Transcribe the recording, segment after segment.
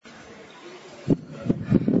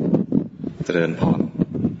ริญพร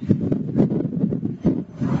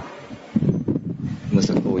เมื่อ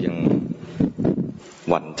สักครู่ยัง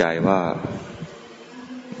หวั่นใจว่า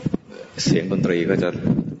เสียงดนตรีก็จะ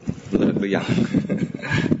เลิกหรือยัง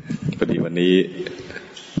พอดีวันนี้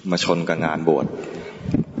มาชนกับงานบวช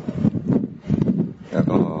แล้ว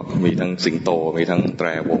ก็มีทั้งสิงโตมีทั้งแตร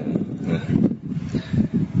วง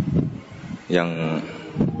ยัง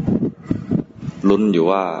ลุ้นอยู่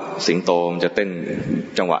ว่าสิงโตมันจะเต้น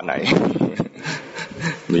จังหวะไหน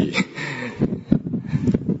มี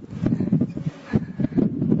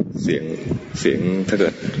เสียงถ้าเกิ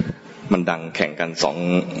ดมันดังแข่งกันสอง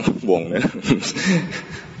วงเนี่ย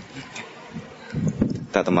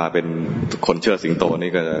ถ้าอาตมาเป็นคนเชื่อสิงโต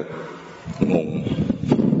นี่ก็จะงง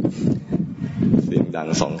เสียงดัง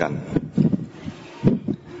สองกัน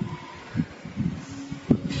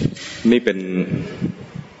นี่เป็น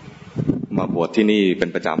มาบวชที่นี่เป็น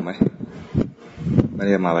ประจำไหมไม่ไ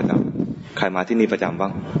ด้มาประจำใครมาที่นี่ประจำบ้า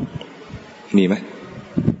งมีไหม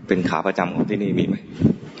เป็นขาประจำของที่นี่มีไหม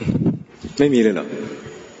ไม่มีเลยเหรอ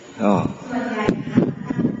อ๋อ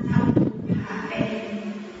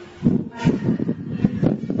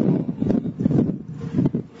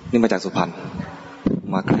นี่มาจากสุพรรณ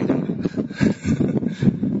มาไกลจัง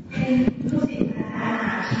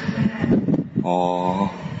อ๋อ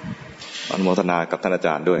อนุโมทนากับท่านอาจ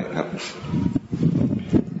ารย์ด้วยครับ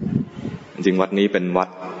จริงๆวัดนี้เป็นวัด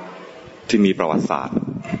ที่มีประวัติศาสตร์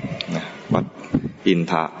นะวัดอิน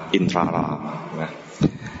ทรารามนะ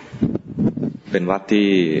เป็นวัดที่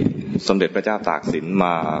สมเด็จพระเจ้าตากสินม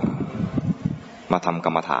าทำกร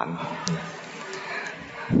รมฐาน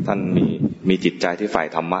ท่านมีจิตใจที่ใฝ่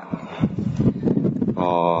ธรรมะพ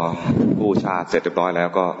อกู้ชาติเสร็จเรียบร้อยแล้ว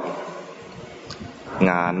ก็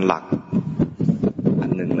งานหลักอั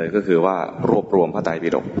นหนึ่งเลยก็คือว่ารวบรวมพระไตรปิ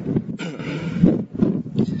ฎก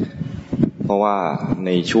เพราะว่าใน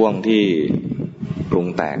ช่วงที่กรุง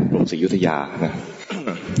แตกกรุงศรีอยุธยานะ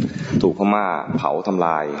ถูกพม่าเผาทำล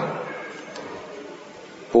าย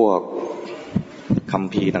พวกคัม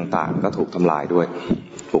ภีร์ต่างๆก็ถูกทำลายด้วย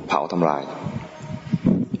ถูกเผาทำลาย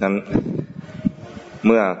นั้นเ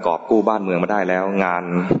มื่อกอบกู้บ้านเมืองมาได้แล้วงาน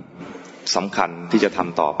สำคัญที่จะท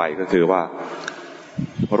ำต่อไปก็คือว่า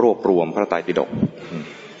รวบรวมพระไตรปิฎก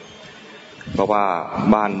เพราะว่า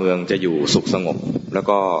บ้านเมืองจะอยู่สุขสงบแล้ว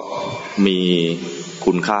ก็มี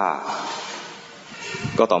คุณค่า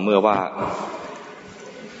ก็ต่อเมื่อว่า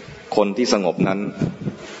คนที่สงบนั้น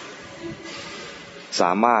ส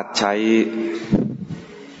ามารถใช้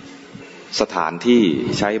สถานที่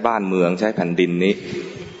ใช้บ้านเมืองใช้แผ่นดินนี้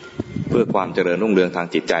เพื่อความเจริญรุ่งเรืองทาง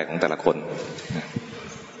จิตใจของแต่ละคน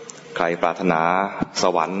ใครปรารถนาส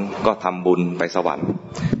วรรค์ก็ทำบุญไปสวรรค์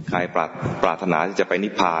ใครปรารถนาที่จะไปนิ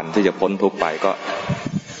พพานที่จะพ้นทุกข์ไปก็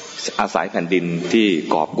อาศัยแผ่นดินที่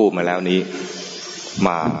กอบกู้มาแล้วนี้ม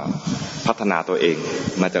าพัฒนาตัวเอง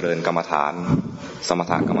มาเจริญกรรมฐานสม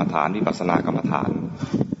ถกรรมฐานวิปัสสนากรรมฐาน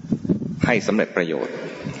ให้สำเร็จประโยชน์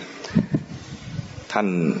ท่าน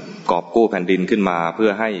กอบกู้แผ่นดินขึ้นมาเพื่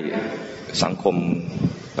อให้สังคม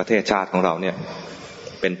ประเทศชาติของเราเนี่ย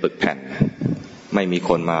เป็นปึกแผ่นไม่มี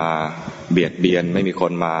คนมาเบียดเบียนไม่มีค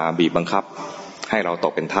นมาบีบบังคับให้เราต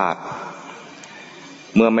กเป็นทาส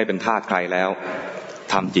เมื่อไม่เป็นทาสใครแล้ว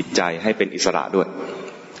ทำจิตใจให้เป็นอิสระด้วย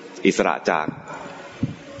อิสระจาก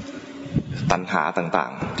ตัณหาต่า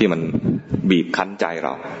งๆที่มันบีบคั้นใจเร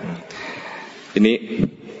าทีนี้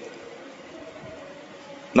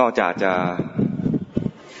นอกจากจะ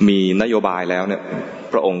มีนโยบายแล้วเนี่ย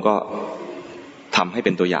พระองค์ก็ทำให้เ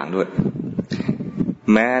ป็นตัวอย่างด้วย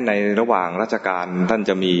แม้ในระหว่างราชการท่าน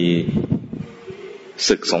จะมี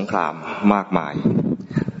ศึกสงครามมากมาย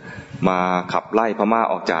มาขับไล่พม่า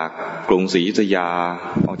ออกจากกรุงศรีอยุธยา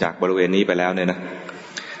ออกจากบริเวณนี้ไปแล้วเนี่ยนะ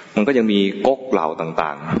มันก็ยังมีก๊กเหล่าต่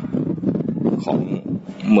างๆของ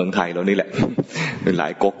เมืองไทยเรานี่แหละเป็นหลา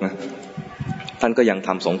ยก๊กนะท่านก็ยังท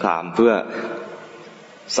ำสงครามเพื่อ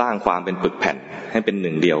สร้างความเป็นปึกแผ่นให้เป็นห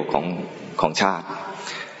นึ่งเดียวของชาติ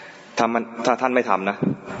ถ้าท่านไม่ทำนะ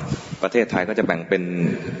ประเทศไทยก็จะแบ่งเป็น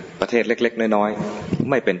ประเทศเล็กๆน้อยๆ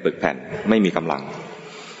ไม่เป็นปึกแผ่นไม่มีกำลัง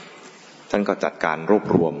ท่านก็จัดการรวบ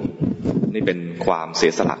รวมนี่เป็นความเสี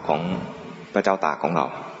ยสละของพระเจ้าตากของเร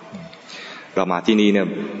ามาที่นี่เนี่ย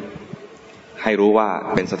ให้รู้ว่า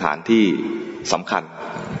เป็นสถานที่สำคัญ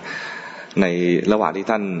ในระหว่างที่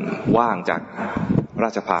ท่านว่างจากร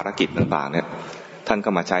าชภารกิจต่างๆเนี่ยท่านก็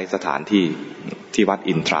มาใช้สถานที่วัด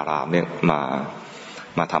อินทรารามเนี่ย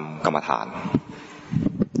มาทำกรรมฐาน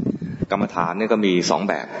เนี่ยก็มี2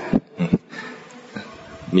แบบ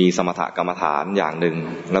มีสมถกรรมฐานอย่างหนึ่ง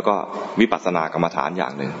แล้วก็วิปัสสนากรรมฐานอย่า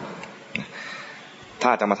งหนึ่งถ้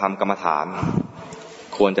าจะมาทำกรรมฐาน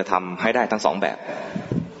ควรจะทำให้ได้ทั้ง2แบบ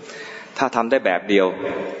ถ้าทำได้แบบเดียว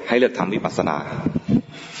ให้เลือกทำวิปัสสนา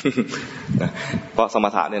เพราะสม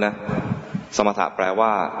ถะเนี่ยนะสมถะแปลว่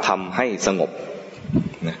าทำให้สงบ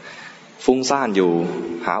ฟุ้งซ่านอยู่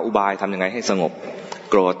หาอุบายทำยังไงให้สงบ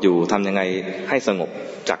โกรธอยู่ทำยังไงให้สงบ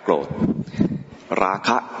จากโกรธราค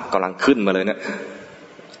ะกำลังขึ้นมาเลยเนี่ย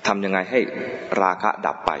ทำยังไงให้ราคะ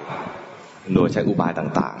ดับไปโดยใช้อุบาย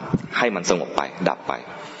ต่างๆให้มันสงบไปดับไป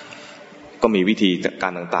ก็มีวิธีจัดกา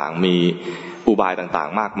รต่างๆมีอุบายต่าง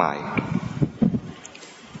ๆมากมาย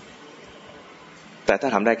แต่ถ้า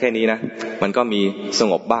ทำได้แค่นี้นะมันก็มีส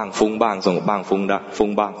งบบ้างฟุ้งบ้างสงบบ้างฟุ้ง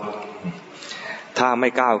บ้างถ้าไม่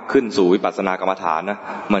ก้าวขึ้นสู่วิปัสสนากรรมฐานนะ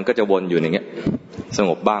มันก็จะวนอยู่อย่างเงี้ยสง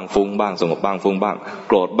บบ้างฟุ้งบ้างสงบบ้างฟุ้งบ้าง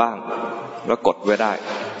โกรธบ้างแล้วกดไว้ได้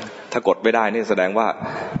ถ้ากดไว้ได้นี่แสดงว่า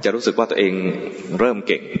จะรู้สึกว่าตัวเองเริ่มเ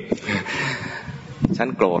ก่งฉัน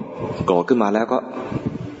โกรธขึ้นมาแล้วก็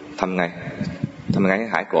ทำไงให้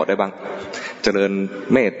หายโกรธได้บ้างเจริญ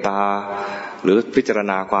เมตตาหรือพิจาร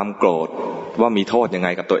ณาความโกรธว่ามีโทษยังไง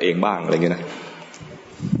กับตัวเองบ้างอะไรเงี้ยนะ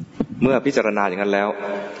เมื่อพิจารณาอย่างนั้นแล้ว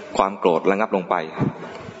ความโกรธระงับลงไป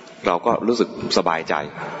เราก็รู้สึกสบายใจ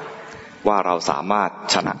ว่าเราสามารถ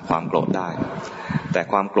ชนะความโกรธได้แต่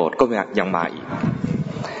ความโกรธก็ยังมาอีก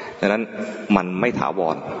ดังนั้นมันไม่ถาว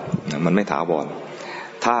ร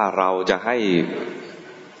ถ้าเราจะให้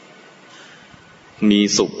มี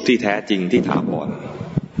สุขที่แท้จริงที่ถาวร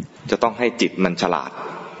จะต้องให้จิตมันฉลาด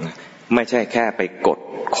ไม่ใช่แค่ไปกด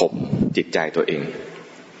ข่มจิตใจตัวเอง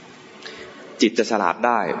จิตจะฉลาดไ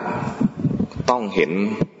ด้ต้องเห็น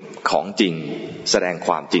ของจริงแสดงค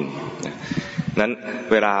วามจริงนั้น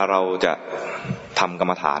เวลาเราจะทำกรร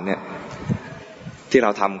มฐานเนี่ยที่เร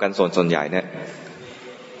าทำกันส่วนใหญ่เนี่ย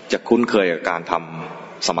จะคุ้นเคยกับการท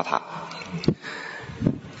ำสมถะ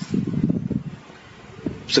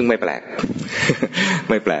ซึ่งไม่แปลก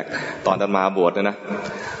ไม่แปลกตอนมาบวชนะ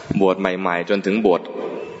บวชใหม่ๆจนถึงบวช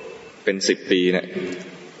เป็น10 ปีเนี่ย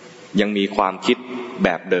ยังมีความคิดแบ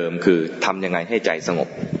บเดิมคือทำยังไงให้ใจสงบ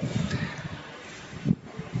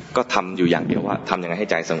ก็ทำอยู่อย่างเดียวว่าทำยังไงให้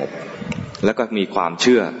ใจสงบแล้วก็มีความเ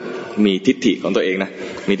ชื่อมีทิฏฐิของตัวเองนะ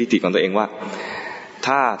มีทิฏฐิของตัวเองว่า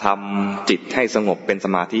ถ้าทำจิตให้สงบเป็นส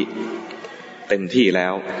มาธิเต็มที่แล้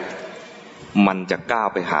วมันจะก้าว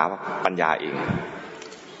ไปหาปัญญาเอง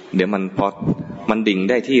เดี๋ยวมันพอมันดิ่ง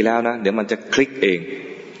ได้ที่แล้วนะเดี๋ยวมันจะคลิกเอง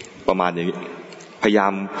ประมาณอย่างนี้พยายา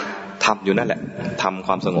มทำอยู่นั่นแหละทำค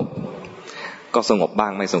วามสงบก็สงบบ้า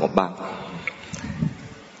งไม่สงบบ้าง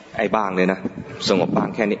ไอ้บ้างเลยนะสงบบ้าง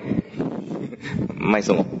แค่นี้ไม่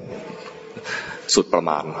สงบสุดประ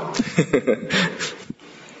มาณ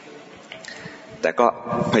แต่ก็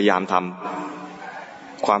พยายามท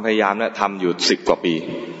ำความพยายามเนี่ยทำอยู่10 กว่าปี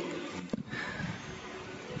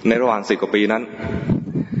ในระหว่าง10 กว่าปีนั้น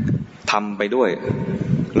ทำไปด้วย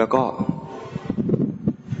แล้วก็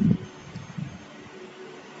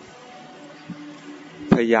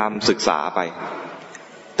พยายามศึกษาไป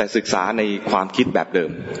แต่ศึกษาในความคิดแบบเดิ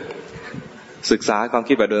มศึกษาความ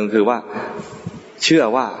คิดแบบเดิมคือว่าเชื่อ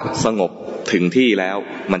ว่าสงบถึงที่แล้ว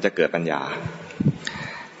มันจะเกิดปัญญา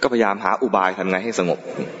ก็พยายามหาอุบายทำไงให้สงบ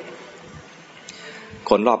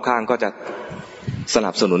คนรอบข้างก็จะส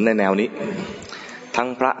นับสนุนในแนวนี้ทั้ง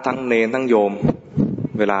พระทั้งเณรทั้งโยม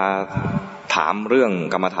เวลาถามเรื่อง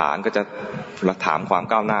กรรมฐานก็จะถามความ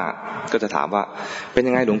ก้าวหน้าก็จะถามว่าเป็น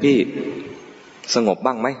ยังไงหลวงพี่สงบ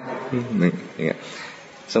บ้างไหมอย่างเงี้ย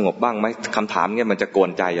สงบบ้างไหมคำถามเงี้ยมันจะกวน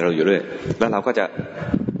ใจเราอยู่เรื่อยแล้วเราก็จะ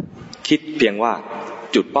คิดเพียงว่า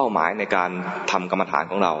จุดเป้าหมายในการทำกรรมฐาน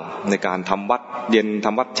ของเราในการทำวัดเย็นท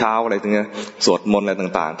ำวัดเช้าอะไรต่างๆสวดมนต์อะไร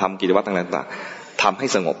ต่างๆทำกิจวัตรต่างๆทำให้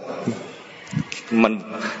สงบมัน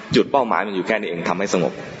จุดเป้าหมายมันอยู่แค่นี้เองทำให้สง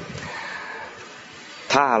บ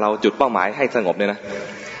ถ้าเราจุดเป้าหมายให้สงบเนี่ยนะ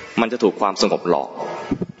มันจะถูกความสงบห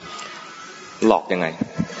ลอกยังไง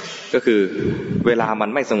ก็คือเวลามัน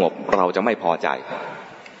ไม่สงบเราจะไม่พอใจ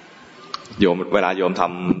โยมเวลาโยมท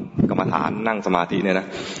ำกรรมฐานนั่งสมาธิเนี่ยนะ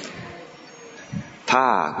ถ้า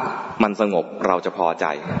มันสงบเราจะพอใจ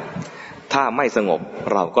ถ้าไม่สงบ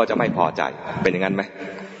เราก็จะไม่พอใจเป็นอย่างนั้นไหม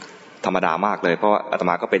ธรรมดามากเลยเพราะอาต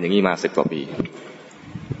มาก็เป็นอย่างนี้มา10 กว่าปี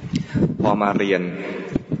พอมาเรีย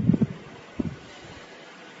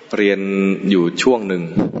นอยู่ช่วงหนึ่ง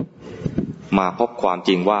มาพบความจ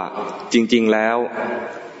ริงว่าจริงๆแล้ว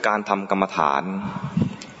การทำกรรมฐาน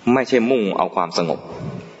ไม่ใช่มุ่งเอาความสงบ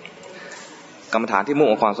กรรมฐานที่มุ่ง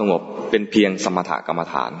เอาความสงบเป็นเพียงสมถกรรม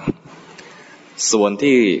ฐานส่วน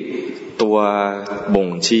ที่ตัวบ่ง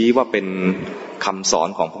ชี้ว่าเป็นคำสอน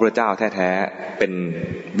ของพระพุทธเจ้าแท้ๆเป็น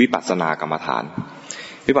วิปัสสนากรรมฐาน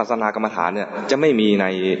วิปัสสนากรรมฐานเนี่ยจะไม่มีใน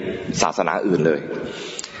ศาสนาอื่นเลย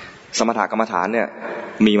สมถกรรมฐานเนี่ย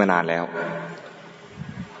มีมานานแล้ว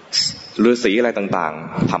ฤาษีอะไรต่าง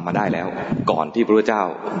ๆทำมาได้แล้วก่อนที่พระพุทธเจ้า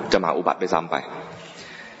จะมาอุบัติไปซ้ำไป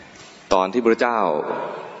ตอนที่พระเจ้า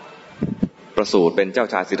ประสูติเป็นเจ้า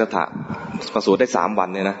ชายสิทธัตถะประสูติได้3 วัน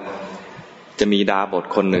เนี่ยนะจะมีดาบส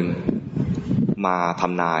คนหนึ่งมาท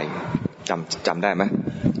ำนายจำได้ไหม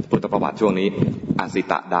พุทธประวัติช่วงนี้อสิ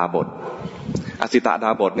ตดาบส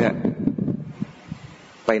เนี่ย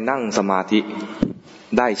ไปนั่งสมาธิ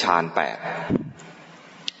ได้ฌาน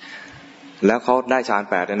8แล้วเขาได้ฌาน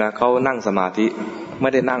8เนี่ยนะเขานั่งสมาธิไม่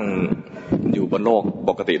ได้นั่งอยู่บนโลก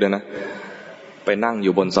ปกติด้วยนะไปนั่งอ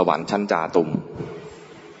ยู่บนสวรรค์ชั้นจาตุม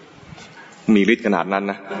มีฤทธิ์ขนาดนั้น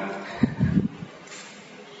นะ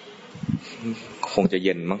คงจะเ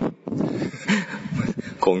ย็นมั้ง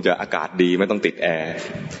คงจะอากาศดีไม่ต้องติดแอร์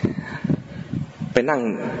ไปนั่ง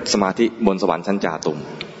สมาธิบนสวรรค์ชั้นจาตุม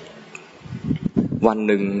วัน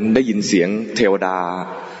หนึ่งได้ยินเสียงเทวดา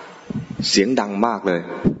เสียงดังมากเลย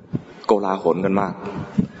โกลาหลกันมาก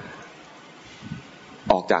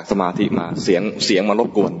ออกจากสมาธิมาเสียงมารบ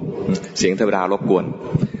กวนเสียงเทวดารบกวน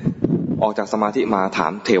ออกจากสมาธิมาถา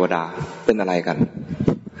มเทวดาเป็นอะไรกัน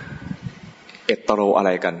เอตโรอะไร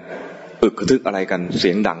กันอึกกระทึกอะไรกันเสี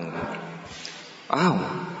ยงดังอ้าว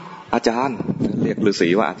อาจารย์เรียกฤาษี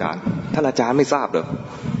ว่าอาจารย์ท่านอาจารย์ไม่ทราบเหรอ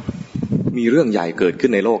มีเรื่องใหญ่เกิดขึ้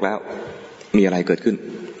นในโลกแล้วมีอะไรเกิดขึ้น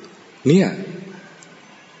เนี่ย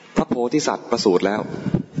พระโพธิสัตว์ประสูติแล้ว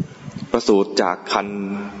ประสูติจากคัน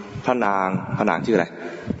พระนางชื่ออะไร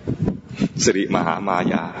สิริมหามา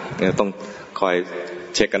ยาเนี่ยต้องคอย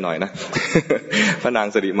เช็คกันหน่อยนะ พระนาง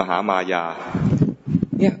สิริมหามายา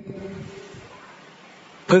เนี่ย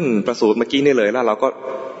เพิ่งประสูติเมื่อกี้นี่เลยแล้วเราก็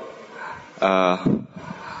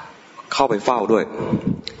เข้าไปเฝ้าด้วย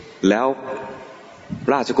แล้ว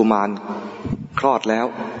ราชกุมารคลอดแล้ว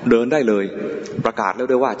เดินได้เลยประกาศแล้ว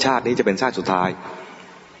ด้วยว่าชาตินี้จะเป็นชาติสุดท้าย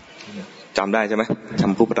จำได้ใช่ไหมจ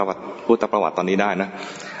ำพุทธประวัติตอนนี้ได้นะ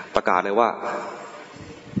ประกาศเลยว่า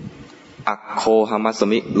อัคโคหมัสส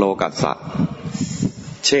มิโลกัสสะ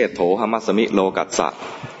เชษโถหมัสสมิโลกัสสะ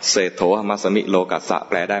เศษโถหมัสสมิโลกัสสะ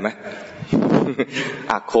แปลได้ไหม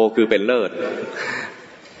อัคโคคือเป็นเลิศ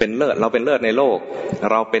เราเป็นเลิศในโลก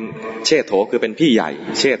เราเป็นเชษโถคือเป็นพี่ใหญ่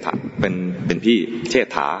เชษฐะเป็นพี่เชษ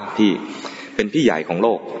ฐาพี่เป็นพี่ใหญ่ของโล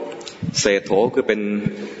กเศษโถคือเป็น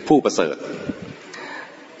ผู้ประเสริฐ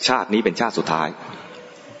ชาตินี้เป็นชาติสุดท้าย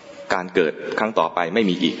การเกิดครั้งต่อไปไม่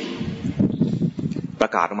มีอีกปร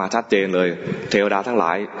ะกาศออกมาชัดเจนเลยเทวดาทั้งหล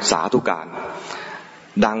ายสาธุการ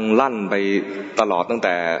ดังลั่นไปตลอดตั้งแ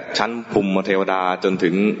ต่ชั้นภูมิเทวดาจนถึ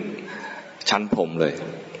งชั้นพรหมเลย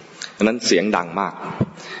ดังนั้นเสียงดังมาก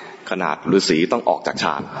ขนาดฤาษีต้องออกจากฌ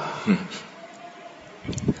าน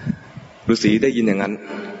ฤาษีได้ยินอย่างนั้น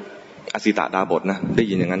อสิตดาบสนะได้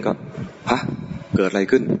ยินอย่างนั้นก็ฮะเกิดอะไร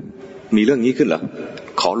ขึ้นมีเรื่องนี้ขึ้นเหรอ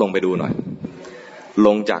ขอลงไปดูหน่อยล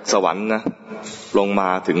งจากสวรรค์นะลงมา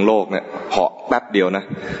ถึงโลกเนี่ยเหาะแป๊บเดียวนะ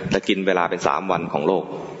แต่กินเวลาเป็น3 วันของโลก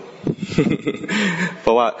เพร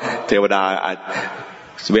าะว่าเทวดา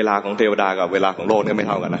เวลาของเทวดากับเวลาของโลกเนี่ยไม่เ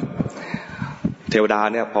ท่ากันนะเทวดา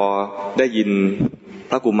เนี่ยพอได้ยิน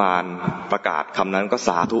พระกุมารประกาศคำนั้นก็ส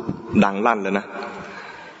าธุดังลั่นเลยนะ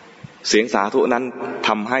เสียงสาธุนั้นท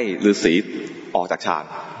ำให้ฤาษีออกจากฌ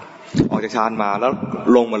านมาแล้ว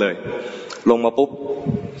ลงมาเลยลงมาปุ๊บ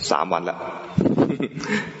3 วันแล้ว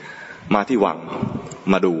มาที่วัง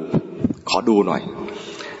มาดูขอดูหน่อย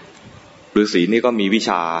ฤาษีนี่ก็มีวิช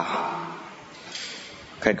า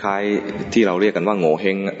คล้ายๆที่เราเรียกกันว่าโง่เฮ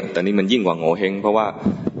งแต่นี่มันยิ่งกว่าโง่เฮงเพราะว่า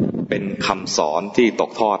เป็นคำสอนที่ต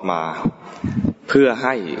กทอดมาเพื่อใ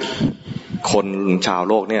ห้คนชาว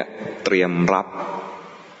โลกเนี่ยเตรียมรับ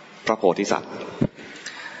พระโพธิสัตว์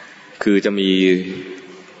คือจะมี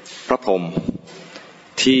พระพรหม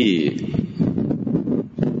ที่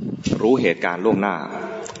รู้เหตุการณ์ล่วงหน้า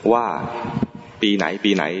ว่าปีไ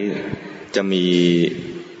หนจะมี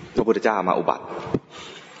พระพุทธเจ้ามาอุบัติ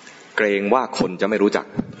เกรงว่าคนจะไม่รู้จัก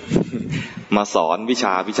มาสอนวิช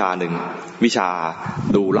าหนึ่งวิชา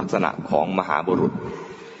ดูลักษณะของมหาบุรุษ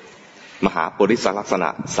มหาปุริสลักษณะ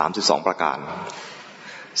32ประการ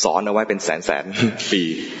สอนเอาไว้เป็นแสนปี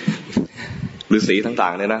ฤาษีต่า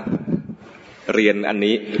งๆเนี่ยนะเรียนอัน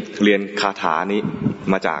นี้เรียนคาถานี้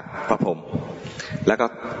มาจากพระพรหมแล้วก็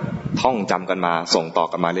ท่องจำกันมาส่งต่อ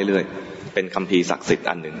กันมาเรื่อยๆเป็นคัมภีร์ศักดิ์สิทธิ์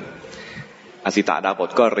อันหนึ่งอสิตดาบส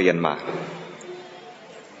ก็เรียนมา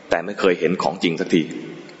แต่ไม่เคยเห็นของจริงสักที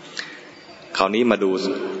คราวนี้มา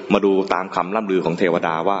ดูตามคำล่ำลือของเทวด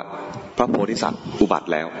าว่าพระโพธิสัตว์อุบัติ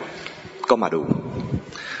แล้วก็มา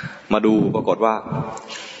ดูปรากฏว่า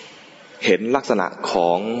เห็นลักษณะขอ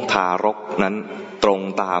งทารกนั้นตรง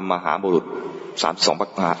ตามมหาบุรุษ32ป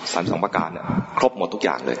ระการเนี่ยครบหมดทุกอ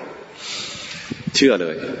ย่างเลยเชื่อ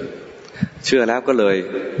แล้วก็เลย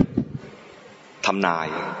ทำนา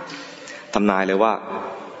ยเลยว่า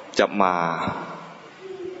จะมา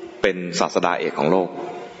เป็นศาสดาเอกของโลก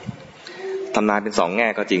ทำนายเป็น2แง่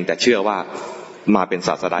ก็จริงแต่เชื่อว่ามาเป็นศ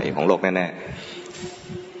าสดาเอกของโลกแน่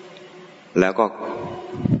ๆแล้วก็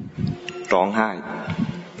ร้องไ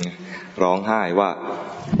ห้ว่า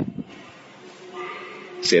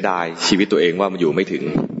เสียดายชีวิตตัวเองว่ามันอยู่ไม่ถึง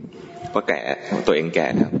ว่าแก่ตัวเองแก่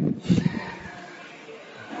แล้ว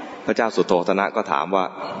พระเจ้าสุโธทนะก็ถามว่า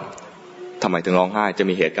ทำไมถึงร้องไห้จะ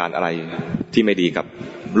มีเหตุการณ์อะไรที่ไม่ดีกับ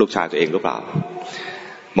ลูกชายตัวเองหรือเปล่า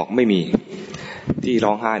บอกไม่มีที่ร้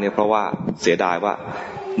องไห้เนี่ยเพราะว่าเสียดายว่า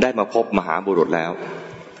ได้มาพบมหาบุรุษแล้ว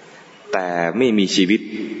แต่ไม่มีชีวิต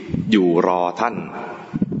อยู่รอท่าน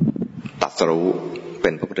ตรัสรู้เป็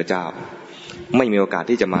นพระพุทธเจ้าไม่มีโอกาส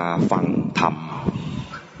ที่จะมาฟังธรรม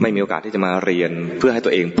ไม่มีโอกาสที่จะมาเรียนเพื่อให้ตั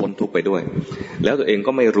วเองพ้นทุกข์ไปด้วยแล้วตัวเอง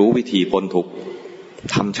ก็ไม่รู้วิธีพ้นทุกข์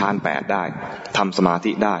ทำฌาน8ได้ทำสมา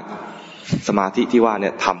ธิได้สมาธิที่ว่าเนี่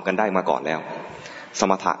ยทำกันได้มาก่อนแล้วส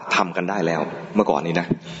มถะทำกันได้แล้วเมื่อก่อนนี้นะ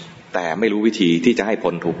แต่ไม่รู้วิธีที่จะให้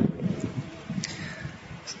พ้นทุกข์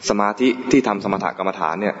สมาธิที่ทำสมถะกรรมฐ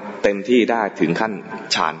านเนี่ยเต็มที่ได้ถึงขั้น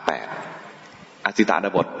ฌาน8อสิตาด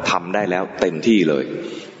บททำได้แล้วเต็มที่เลย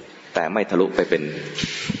แต่ไม่ทะลุไปเป็น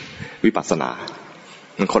วิปัสสนา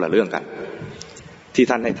มันคนละเรื่องกันที่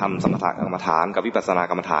ท่านให้ทำสมถะกรรมฐานกับวิปัสสนา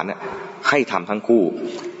กรรมฐานเนี่ยให้ทำทั้งคู่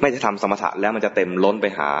ไม่ใช่ทำสมถะแล้วมันจะเต็มล้นไป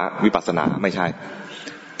หาวิปัสสนาไม่ใช่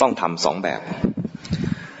ต้องทำ2แบบ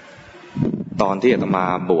ตอนที่อาตมา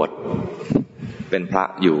บวชเป็นพระ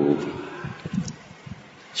อยู่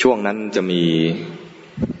ช่วงนั้นจะมี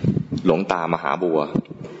หลวงตามหาบัว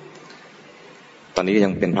ตอนนี้ยั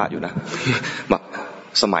งเป็นพระอยู่นะ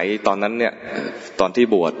สมัยตอนนั้นเนี่ยตอนที่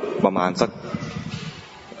บวชประมาณสัก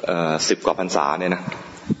10 กว่าพรรษาเนี่ยนะ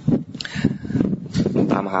หลวง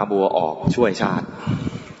ตามหาบัวออกช่วยชาติ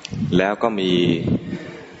แล้วก็มี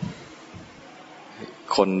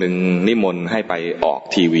คนหนึ่งนิมนต์ให้ไปออก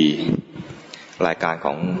ทีวีรายการข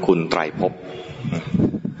องคุณไตรภพ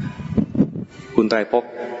คุณไตรภพ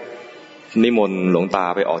นิมนต์หลวงตา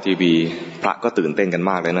ไปออกทีวีพระก็ตื่นเต้นกัน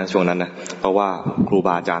มากเลยนะช่วงนั้นนะเพราะว่าครูบ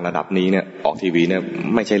าอาจารย์ระดับนี้เนี่ยออกทีวีเนี่ย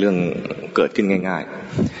ไม่ใช่เรื่องเกิดขึ้นง่าย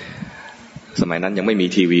ๆสมัยนั้นยังไม่มี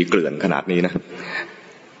ทีวีเกลื่อนขนาดนี้นะ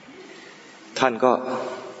ท่านก็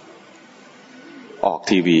ออก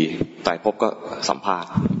ทีวีไตรภพก็สัมภาษณ์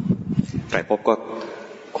ไตรภพก็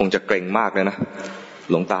คงจะเกรงมากเลยนะ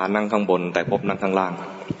หลวงตานั่งข้างบนไตรภพนั่งข้างล่าง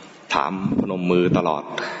ถามพนมมือตลอด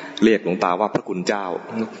เรียกหลวงตาว่าพระคุณเจ้า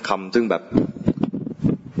คำซึ่งแบบ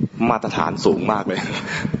มาตรฐานสูงมากเลย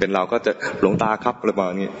เป็นเราก็จะหลวงตาครับอะไรประม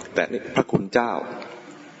าณนี้แต่นี่พระคุณเจ้า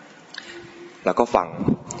แล้วก็ฟัง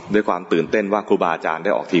ด้วยความตื่นเต้นว่าครูบาอาจารย์ไ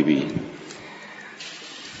ด้ออกทีวี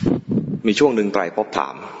มีช่วงหนึ่งไตรภพ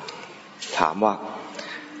ถามว่า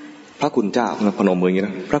พระคุณเจ้าพนมมืออย่างนี้น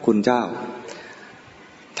ะพระคุณเจ้า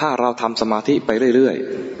ถ้าเราทำสมาธิไปเรื่อย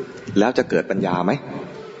ๆแล้วจะเกิดปัญญาไหม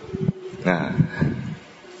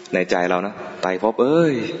ในใจเรานะไตรภพ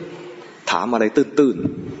ถามอะไรตื้น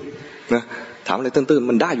ๆนะถามอะไรตื้นๆ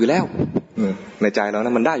มันได้อยู่แล้วในใจเราน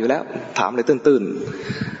ะมันได้อยู่แล้วถามอะไรตื้น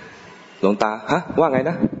ๆหลวงตาฮะว่าไง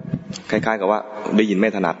นะคล้ายๆกับว่าได้ยินไม่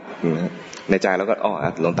ถนัดในใจเราก็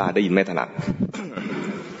หลวงตาได้ยินไม่ถนัด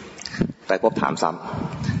ไตรภพถามซ้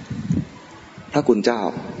ำพระคุณเจ้า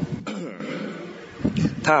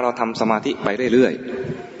ถ้าเราทำสมาธิไปเรื่อย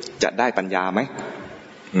ๆจะได้ปัญญาไหม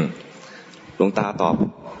หลวงตาตอบ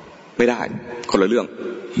ไม่ได้คนละเรื่อง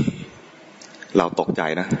เราตกใจ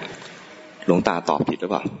นะหลวงตาตอบผิดหรือ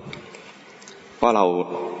เปล่าเพราะเรา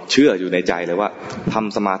เชื่ออยู่ในใจเลยว่าท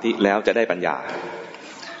ำสมาธิแล้วจะได้ปัญญา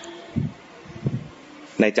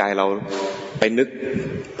ในใจเราไปนึก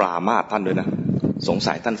ปรามาสท่านด้วยนะสง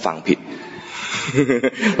สัยท่านฟังผิด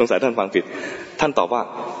สงสัยท่านฟังผิดท่านตอบว่า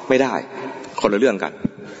ไม่ได้คนละเรื่องกัน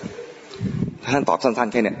ท่านตอบสั้น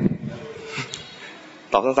ๆแค่นี้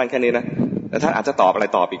ตอบสั้นๆแค่นี้นะแต่ท่านอาจจะตอบอะไร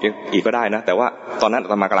ตอบอีกก็ได้นะแต่ว่าตอนนั้นอา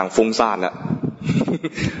ตมากำลังฟุ้งซ่านแล้ว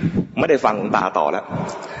ไม่ได้ฟังหลวงตาต่อแล้ว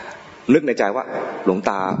นึกในใจว่าหลวง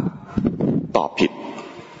ตาตอบผิด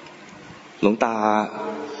หลวงตา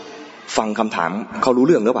ฟังคำถามเขารู้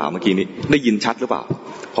เรื่องหรือเปล่าเมื่อกี้นี้ได้ยินชัดหรือเปล่า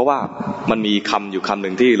เพราะว่ามันมีคำอยู่คำห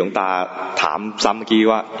นึ่งที่หลวงตาถามซ้ำเมื่อกี้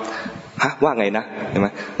ว่าฮะว่าไงนะใช่ไหม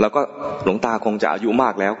แล้วก็หลวงตาคงจะอายุมา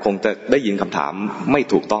กแล้วคงจะได้ยินคำถามไม่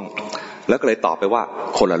ถูกต้องแล้วก็เลยตอบไปว่า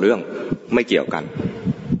คนละเรื่องไม่เกี่ยวกัน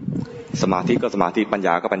สมาธิก็สมาธิปัญญ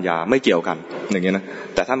าก็ปัญญาไม่เกี่ยวกันอย่างเงี้ยนะ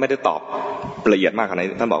แต่ท่านไม่ได้ตอบละเอียดมากขนาดไหน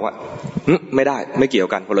ท่านบอกว่าไม่ได้ไม่เกี่ยว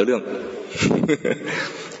กันคนละเรื่อง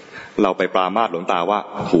เราไปปรามาสหลวงตาว่า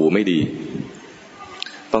หูไม่ดี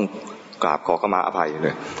ต้องกราบขอขมาอภัยเล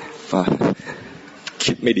ย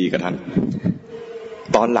คิดไม่ดีกับท่าน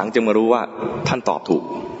ตอนหลังจึงมารู้ว่าท่านตอบถูก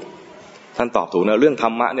นะเรื่องธร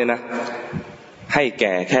รมะเนี่ยนะให้แ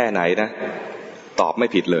ก่แค่ไหนนะ ตอบไม่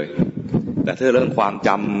ผิดเลยแต่ถ้าเรื่องความจ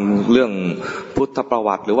ำเรื่องพุทธประ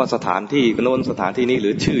วัติหรือว่าสถานที่โน้นสถานที่นี้หรื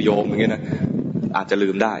อชื่อโยมอย่างเงี้ยนะอาจจะลื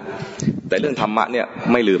มได้แต่เรื่องธรรมะเนี่ย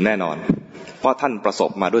ไม่ลืมแน่นอนเพราะท่านประส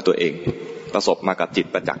บมาด้วยตัวเองประสบมากับจิต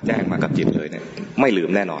ประจักษ์แจ้งมากับจิตเลยเนี่ยไม่ลืม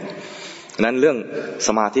แน่นอนนั้นเรื่องส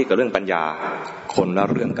มาธิกับเรื่องปัญญาคนละ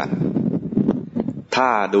เรื่องกันถ้า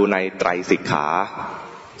ดูในไตรสิกข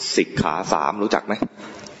า3รู้จักไหม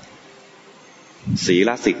ศีล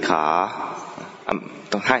สิกขา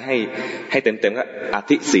ต้องให้เต็มๆก็อ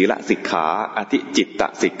ธิศีลสิกขาอธิจิตต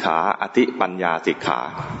สิกขาอธิปัญญาสิกขา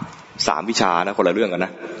3วิชานะคนละเรื่องกันน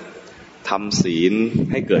ะทำศีล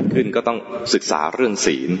ให้เกิดขึ้นก็ต้องศึกษาเรื่อง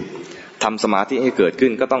ศีลทำสมาธิให้เกิดขึ้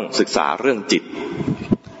นก็ต้องศึกษาเรื่องจิต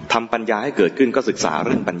ทำปัญญาให้เกิดขึ้นก็ศึกษาเ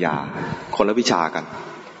รื่องปัญญาคนละวิชากัน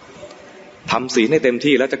ทำศีลให้เต็ม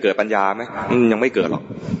ที่แล้วจะเกิดปัญญาไหมยังไม่เกิดหรอก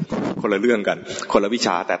คนละเรื่องกันคนละวิช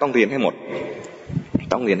าแต่ต้องเรียนให้หมด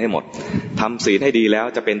ต้องเรียนให้หมดทำศีลให้ดีแล้ว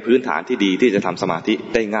จะเป็นพื้นฐานที่ดีที่จะทำสมาธิ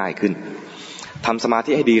ได้ง่ายขึ้นทำสมา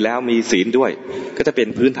ธิให้ดีแล้วมีศีลด้วยก็จะเป็น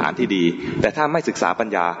พื้นฐานที่ดีแต่ถ้าไม่ศึกษาปัญ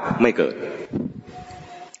ญาไม่เกิด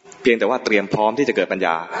เพียงแต่ว่าเตรียมพร้อมที่จะเกิดปัญญ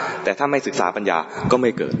าแต่ถ้าไม่ศึกษาปัญญาก็ไ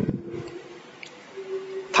ม่เกิด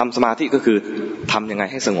ทำสมาธิก็คือทำยังไง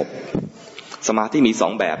ให้สงบสมาธิมี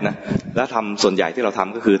2แบบนะแล้วทำส่วนใหญ่ที่เราท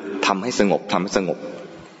ำก็คือทำให้สงบทำให้สงบ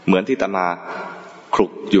เหมือนที่อาตมาคลุ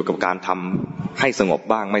กอยู่กับการทำให้สงบ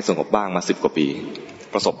บ้างไม่สงบบ้างมา10 กว่าปี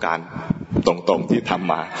ประสบการณ์ตรงๆที่ท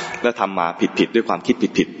ำมาและทำมาผิดๆด้วยความคิด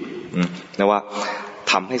ผิดๆนะว่า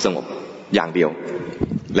ทำให้สงบอย่างเดียว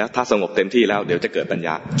แล้วถ้าสงบเต็มที่แล้วเดี๋ยวจะเกิดปัญญ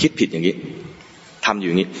าคิดผิดอย่างนี้ทำอยู่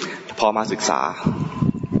อย่างนี้พอมาศึกษา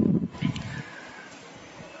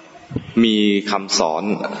มีคำสอน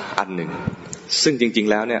อันหนึ่งซึ่งจริง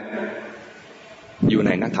ๆแล้วเนี่ยอยู่ใน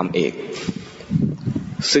นักธรรมเอก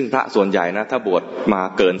ซึ่งพระส่วนใหญ่นะถ้าบวชมา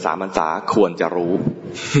เกิน3 พรรษาควรจะรู้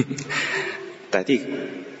แต่ที่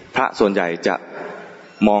พระส่วนใหญ่จะ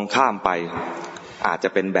มองข้ามไปอาจจะ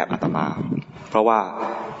เป็นแบบอาตมาเพราะว่า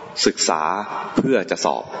ศึกษาเพื่อจะส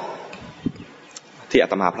อบที่อา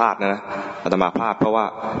ตมาพลาดนะอาตมาพลาดเพราะว่า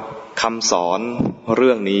คำสอนเ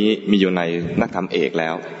รื่องนี้มีอยู่ในนักธรรมเอกแล้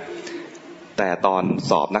วแต่ตอน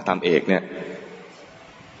สอบนักธรรมเอกเนี่ย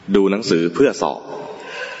ดูหนังสือเพื่อสอบ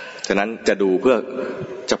ฉะนั้นจะดูเพื่อ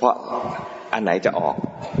เฉพาะอันไหนจะออก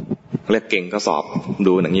เรียกเก่งก็สอบ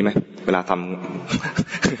ดูอย่างนี้ไหมเวลาท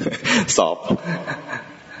ำ ส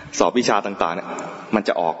อบวิชาต่างๆเนี่ยมันจ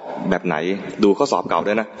ะออกแบบไหนดูข้อสอบเก่า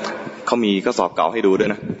ด้วยนะเขามีข้อสอบเก่าให้ดูด้วย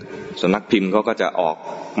นะส่วนนักพิมพ์เขาก็จะออก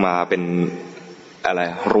มาเป็นอะไร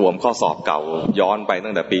รวมข้อสอบเก่าย้อนไป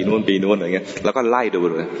ตั้งแต่ปีนู้นอะไรเงี้ยแล้วก็ไล่ดู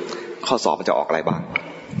เลยข้อสอบมันจะออกอะไรบ้าง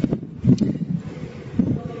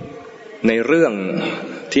ในเรื่อง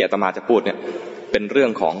ที่อาตมาจะพูดเนี่ยเป็นเรื่อ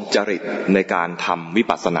งของจริตในการทำวิ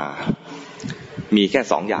ปัสสนามีแค่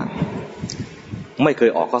2 อย่างไม่เคย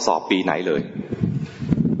ออกข้อสอบปีไหนเลย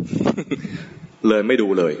เลยไม่ดู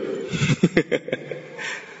เลย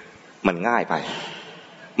มันง่าย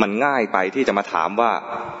ไปที่จะมาถามว่า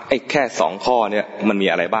ไอ้แค่2 ข้อเนี่ยมันมี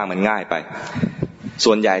อะไรบ้างมันง่ายไป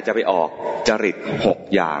ส่วนใหญ่จะไปออกจริต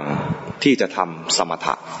6 อย่างที่จะทำสมถ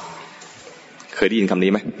ะเคยได้ยินคำ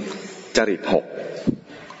นี้ไหมจริต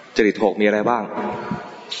6มีอะไรบ้าง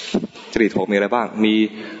จริต6มีอะไรบ้างมี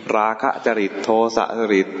ราคะจริตโทสะจ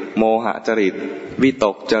ริตโมหะจริตวิต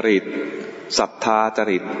กจริตศรัทธาจ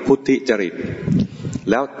ริตพุทธิจริต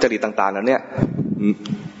แล้วจริตต่างๆแล้วเนี่ย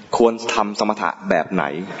ควรทำสมถะแบบไหน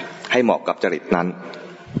ให้เหมาะกับจริตนั้น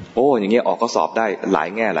อย่างเงี้ยออกข้อสอบได้หลาย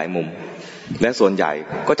แง่หลายมุมและส่วนใหญ่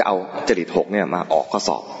ก็จะเอาจริต6เนี่ยมาออกข้อส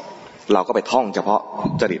อบเราก็ไปท่องเฉพาะ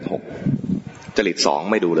จริต6จริต2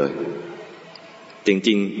ไม่ดูเลยจ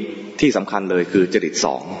ริงๆที่สำคัญเลยคือจริต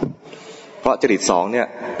2เพราะจริต2เนี่ย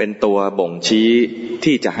เป็นตัวบ่งชี้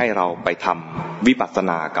ที่จะให้เราไปทำวิปัสส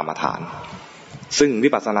นากรรมฐานซึ่งวิ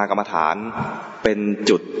ปัสสนากรรมฐานเป็น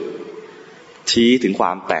จุดชี้ถึงคว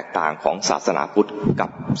ามแตกต่างของศาสนาพุทธกับ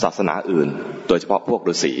ศาสนาอื่นโดยเฉพาะพวก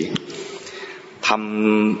ฤาษีท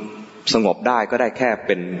ำสงบได้ก็ได้แค่เ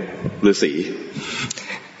ป็นฤาษี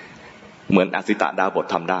เหมือนอสิตดาบท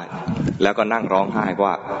ทำได้แล้วก็นั่งร้องไห้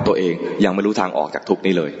ว่าตัวเองยังไม่รู้ทางออกจากทุกข์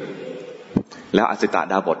นี้เลยแล้วอสิต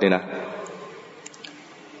ดาบทเนี่ยนะ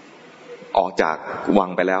ออกจากวัง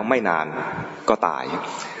ไปแล้วไม่นานก็ตาย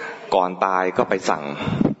ก่อนตายก็ไปสั่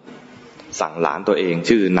งหลานตัวเอง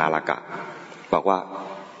ชื่อนาลกะบอกว่า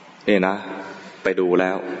เนี่ยนะไปดูแ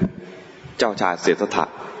ล้วเจ้าชายสิทธัตถะ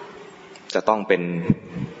จะต้องเป็น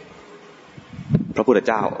พระพุทธ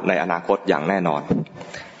เจ้าในอนาคตอย่างแน่นอน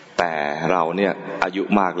แต่เราเนี่ยอายุ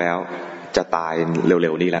มากแล้วจะตายเ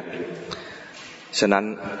ร็วๆนี้แล้วฉะนั้น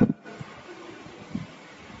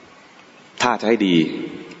ถ้าจะให้ดี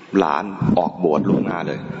หลานออกบวชล่วงหน้า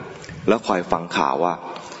เลย แล้วคอยฟังข่าวว่า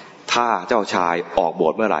ถ้าเจ้าชายออกบว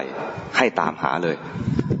ชเมื่อไหร่ให้ตามหาเลย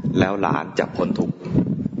แล้วหลานจะพ้นทุกข์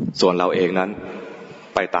ส่วนเราเองนั้น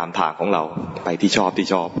ไปตามทางของเราไปที่ชอ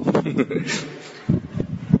บ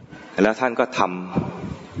แล้วท่านก็ท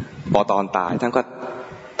ำพอตอนตายท่านก็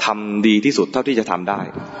ทำดีที่สุดเท่าที่จะทำได้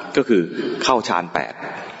ก็คือเข้าฌาน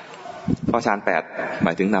8เข้าฌาน8หม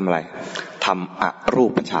ายถึงทำอะไรทำอรู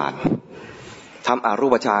ปฌานทำอรู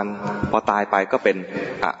ปฌานพอตายไปก็เป็น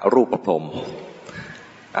อรูปพรหม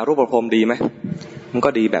อรูปพรหมดีไหมมันก็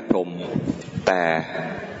ดีแบบพรหมแต่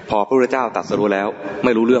พอพระพุทธเจ้าตรัสรู้แล้วไ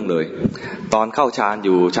ม่รู้เรื่องเลยตอนเข้าฌานอ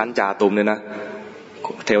ยู่ชั้นจาตุมเนี่ยนะ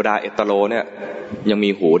เทวดาเอตโลเนี่ยยังมี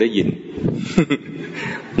หูได้ยิน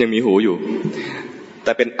ยังมีหูอยู่แ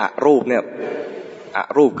ต่เป็นอรูปเนี่ยอ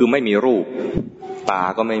รูปคือไม่มีรูปตา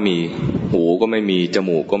ก็ไม่มีหูก็ไม่มีจ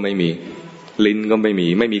มูกก็ไม่มีลิ้นก็ไม่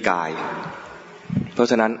มีกายเพราะ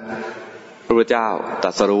ฉะนั้นพระพุทธเจ้าต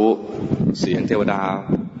รัสรู้เสียงเทวดา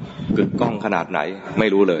กึกก้องขนาดไหนไม่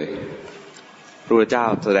รู้เลยพระพุทธเจ้า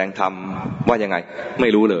แสดงธรรมว่ายังไงไม่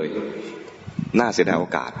รู้เลยน่าเสียดายโอ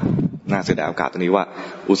กาสตรงนี้ว่า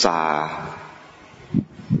อุตส่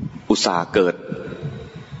าห์เ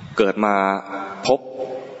กิดมาพบ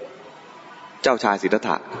เจ้าชายสิทธัตถ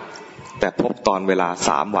ะแต่พบตอนเวลา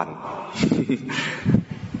3 วัน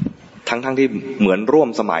ทั้งที่เหมือนร่วม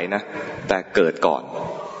สมัยนะแต่เกิดก่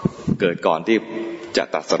อนที่จะ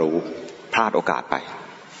ตรัสรู้พลาดโอกาสไป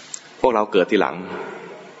พวกเราเกิดทีหลัง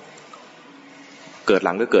เกิดห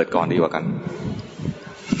ลังหรือเกิดก่อนดีกว่ากัน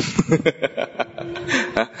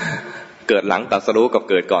เกิดหลังตรัสรู้กับ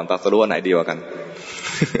เกิดก่อนตรัสรู้อันไหนดีกว่ากัน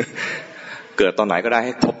เกิดตอนไหนก็ได้ใ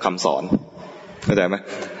ห้พบคำสอนเข้าใจไหม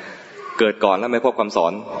เกิดก่อนแล้วไม่พบคำสอ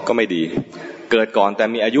นก็ไม่ดีเกิดก่อนแต่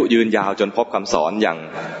มีอายุยืนยาวจนพบคำสอนอย่าง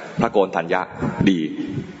พระโกณฑัญญะดี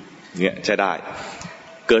เนี่ยใช้ได้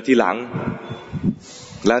เกิดทีหลัง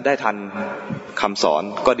แล้วได้ทันคำสอน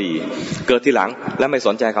ก็ดีเกิดทีหลังแล้วไม่ส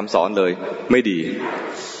นใจคำสอนเลยไม่ดี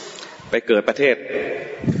ไปเกิดประเทศ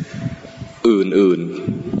อื่น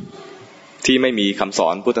ที่ไม่มีคำสอ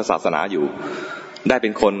นพุทธศาสนาอยู่ได้เป็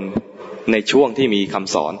นคนในช่วงที่มีค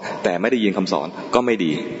ำสอนแต่ไม่ได้ยินคำสอนก็ไม่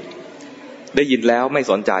ดีได้ยินแล้วไม่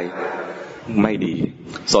สนใจไม่ดี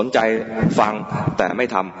สนใจฟังแต่ไม่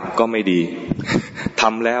ทำก็ไม่ดีท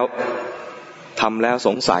ำแล้วส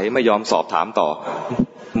งสัยไม่ยอมสอบถามต่อ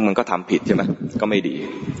มันก็ทำผิดใช่ไหมก็ไม่ดี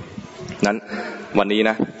นั้นวัน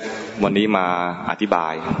นี้มาอธิบา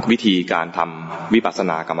ยวิธีการทำวิปัสส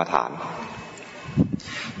นากรรมฐาน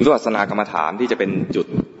วิปัสสนากรรมฐานที่จะเป็นจุด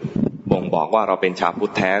บ่งบอกว่าเราเป็นชาวพุท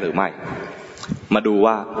ธแท้หรือไม่มาดู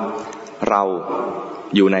ว่าเรา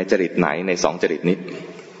อยู่ในจริตไหนใน2 จริตนี้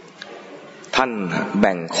ท่านแ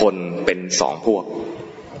บ่งคนเป็น2 พวก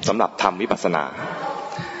สำหรับทำวิปัสสนา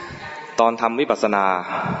ตอนทำวิปัสสนา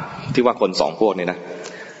ที่ว่าคน2 พวกนี้นะ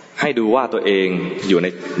ให้ดูว่าตัวเองอยู่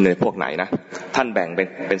ในพวกไหนนะท่านแบ่ง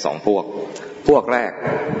เป็น2 พวกแรก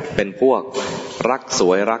เป็นพวกรักส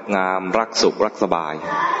วยรักงามรักสุขรักสบาย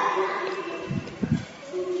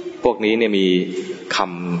พวกนี้เนี่ยมีค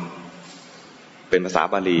ำเป็นภาษา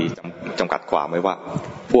บาลีจำกัดความไว้ว่า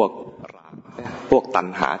พวกตัณ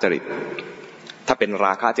หาจริตถ้าเป็นร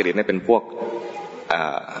าคะจริตเนี่ยเป็นพวก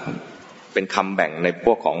เป็นคำแบ่งในพ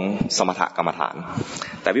วกของสมถกรรมฐาน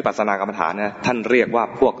แต่วิปัสสนากรรมฐานเนี่ยท่านเรียกว่า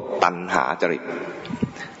พวกตัณหาจริต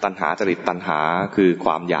ตัณหาคือค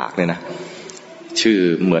วามอยากเนี่ยนะชื่อ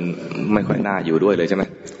เหมือนไม่ค่อยน่าอยู่ด้วยเลยใช่ไหม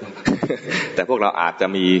แต่พวกเราอาจจะ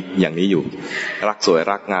มีอย่างนี้อยู่รักสวย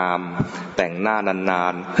รักงามแต่งหน้านา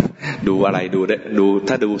นๆดูอะไรดู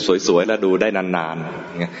ถ้าดูสวยๆแล้วดูได้นาน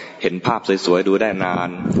ๆเห็นภาพสวยๆดูได้นาน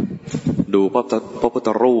ดูพระพุทธ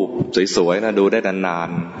รูปสวยๆนะดูได้นาน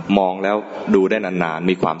ๆมองแล้วดูได้นานๆ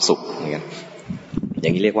มีความสุขอย่าง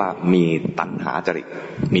นี้เรียกว่ามีตัณหาจริต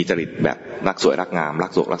มีจริตแบบรักสวยรักงามรั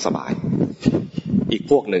กสุขรักสบายอีก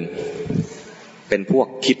พวกหนึ่งเป็นพวก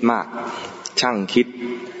คิดมากช่างคิด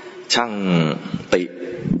ช่างติ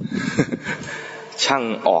ช่าง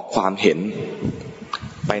ออกความเห็น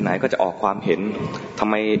ไปไหนก็จะออกความเห็นทำ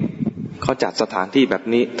ไมเขาจัดสถานที่แบบ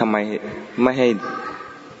นี้ทำไมไม่ให้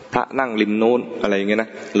พระนั่งริมโน้นอะไรอย่างเงี้ยนะ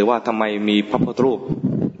หรือว่าทำไมมีพระพุทธรูป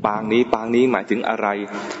ปางนี้หมายถึงอะไร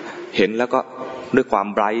เห็นแล้วก็ด้วยความ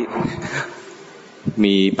ไบรท์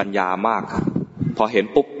มีปัญญามากพอเห็น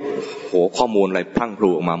ปุ๊บโหข้อมูลอะไรพรั่งพรู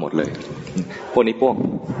ออกมาหมดเลยพวกนี้พวก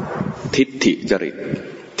ทิฏฐิจริต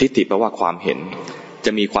ทิฏฐิแปลว่าความเห็นจ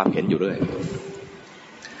ะมีความเห็นอยู่ด้วย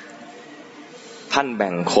ท่านแ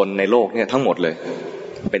บ่งคนในโลกเนี่ยทั้งหมดเลย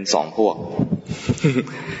เป็น2 พวก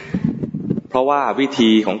เพราะว่าวิ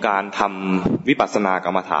ธีของการทำวิปัสสนากร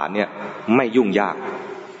รมฐานเนี่ยไม่ยุ่งยาก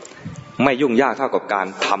เท่ากับการ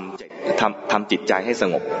ทำจิตใจให้ส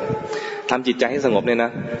งบ ทำจิตใจให้สงบเนี่ยน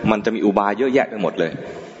ะมันจะมีอุบายเยอะแยะไปหมดเลย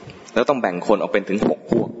แล้วต้องแบ่งคนออกเป็นถึง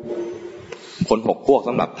6 พวกคน6 พวกส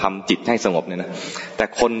ำหรับทำจิตให้สงบเนี่ยนะแต่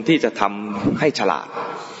คนที่จะทำให้ฉลาด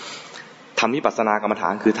ทำวิปัสสนากรรมฐา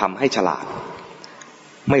นคือทำให้ฉลาด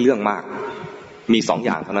ไม่เรื่องมากมี2 อ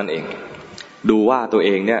ย่างเท่านั้นเองดูว่าตัวเอ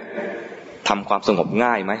งเนี่ยทำความสงบ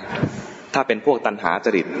ง่ายไหมถ้าเป็นพวกตัณหาจ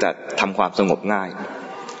ริตจะทำความสงบง่าย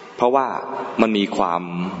เพราะว่ามันมีค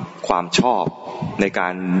วามชอบในกา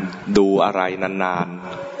รดูอะไรนาน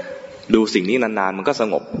ๆดูสิ่งนี้นานๆมันก็ส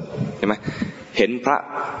งบใช่ไหมเห็นพระ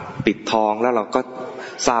ปิดทองแล้วเราก็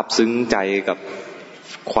ซาบซึ้งใจกับ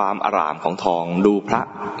ความอร่ามของทองดูพระ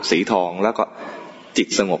สีทองแล้วก็จิต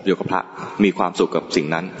สงบอยู่กับพระมีความสุขกับสิ่ง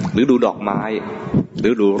นั้นหรือดูดอกไม้หรื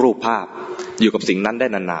อดูรูปภาพอยู่กับสิ่งนั้นได้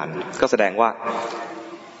นานๆก็แสดงว่า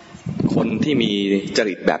คนที่มีจ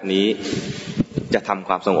ริตแบบนี้จะทำค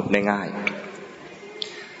วามสงบได้ง่าย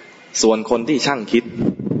ส่วนคนที่ช่างคิด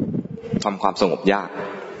ทำความสงบยาก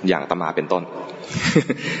อย่างอาตมาเป็นต้น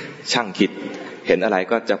ช่างคิดเห็นอะไร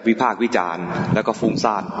ก็จะวิพากษ์วิจารณ์แล้วก็ฟุ้ง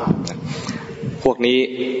ซ่านพวกนี้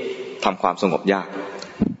ทำความสงบยาก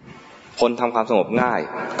คนทำความสงบง่าย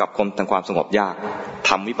กับคนทำความสงบยาก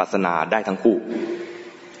ทำวิปัสสนาได้ทั้งคู่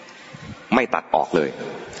ไม่ตัดออกเลย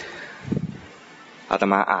อาต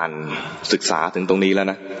มาอ่านศึกษาถึงตรงนี้แล้ว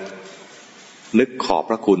นะนึกขอบ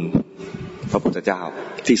พระคุณพระพุทธเจ้า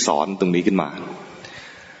ที่สอนตรงนี้ขึ้นมา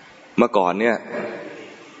เมื่อก่อนเนี่ย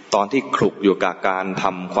ตอนที่คลุกอยู่กับการท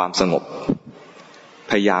ำความสงบ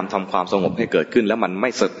พยายามทำความสงบให้เกิดขึ้นแล้วมันไ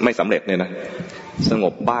ม่สำเร็จเนี่ยนะสง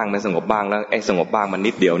บบ้างไม่สงบบ้างแล้วไอ้สงบบ้างมัน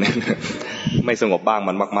นิดเดียวเนี่ยไม่สงบบ้าง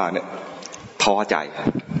มันมากๆเนี่ยท้อใจ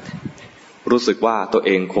รู้สึกว่าตัวเ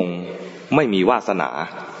องคงไม่มีวาสนา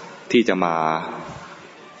ที่จะมา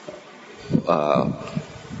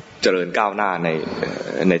เจริญก้าวหน้า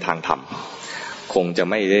ในทางธรรมคงจะ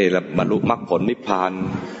ไม่ได้บรรลุมรรคผลนิพพาน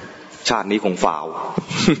ชาตินี้คงฝ่าว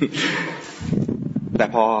แต่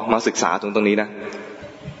พอมาศึกษาตรงนี้นะ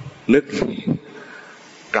นึก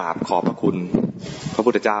กราบขอบพระคุณพระพุ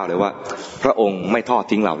ทธเจ้าเลยว่าพระองค์ไม่ทอด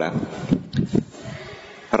ทิ้งเราแล้ว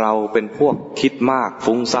เราเป็นพวกคิดมาก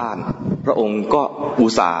ฟุ้งซ่านพระองค์ก็อุ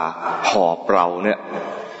ตส่าห์หอบเราเนี่ย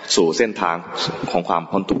สู่เส้นทางของความ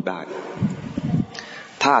พ้นทุกข์ได้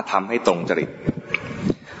ถ้าทำให้ตรงจริต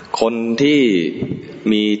คนที่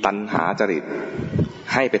มีตัณหาจริต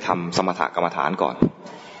ให้ไปทำสมถกรรมฐานก่อน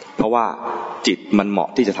เพราะว่าจิตมันเหมาะ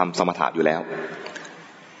ที่จะทำสมถะอยู่แล้ว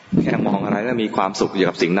แค่มองอะไรแล้วมีความสุขอยู่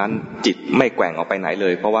กับสิ่งนั้นจิตไม่แกว่งออกไปไหนเล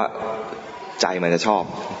ยเพราะว่าใจมันจะชอบ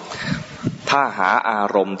ถ้าหาอา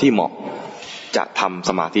รมณ์ที่เหมาะจะทำ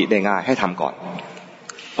สมาธิได้ง่ายให้ทำก่อน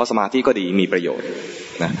เพราะสมาธิก็ดีมีประโยชน์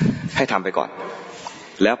นะให้ทำไปก่อน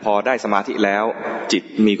แล้วพอได้สมาธิแล้วจิต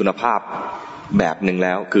มีคุณภาพแบบหนึ่งแ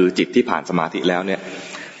ล้วคือจิตที่ผ่านสมาธิแล้วเนี่ย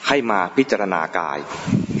ให้มาพิจารณากาย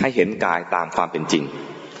ให้เห็นกายตามความเป็นจริง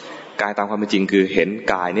กายตามความเป็นจริงคือเห็น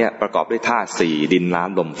กายเนี่ยประกอบด้วยธาตุ4ดินน้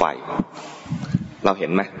ำลมไฟเราเห็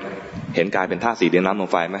นไหมเห็นกายเป็นธาตุ4ดินน้ำลม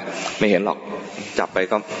ไฟไหมไม่เห็นหรอกจับไป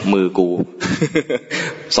ก็มือกู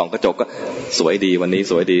ส่องกระจกก็สวยดีวันนี้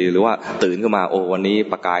สวยดีหรือว่าตื่นขึ้นมาโอ้วันนี้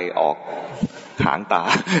ประกายออกหางตา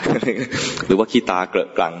หรือว่าขี้ตาเกลอะ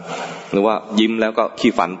กลังหรือว่ายิ้มแล้วก็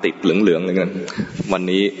ขี้ฟันติดเหลืองๆอะไรเงี้ยวัน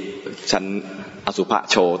นี้ฉันอสุภะ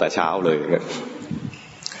โชว์แต่เช้าเลย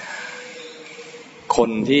คน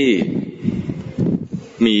ที่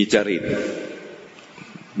มีจริต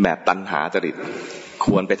แบบตัณหาจริตค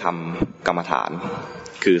วรไปทำกรรมฐาน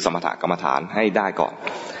คือสมถกรรมฐานให้ได้ก่อน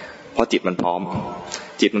เพราะจิตมันพร้อม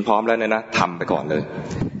แล้วเนี่ยนะทำไปก่อนเลย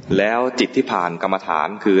แล้วจิตที่ผ่านกรรมฐาน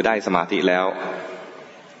คือได้สมาธิแล้ว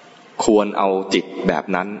ควรเอาจิตแบบ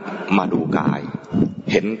นั้นมาดูกาย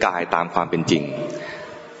เห็นกายตามความเป็นจริง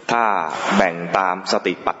ถ้าแบ่งตามส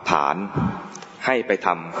ติปัฏฐานให้ไปท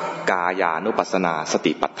ำกายานุปัสสนาส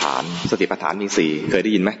ติปัฏฐานมี4เคยไ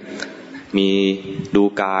ด้ยินไหมมีดู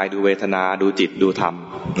กายดูเวทนาดูจิตดูธรรม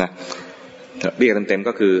นะเรียกเต็มๆ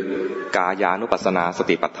ก็คือกายานุปัสสนาส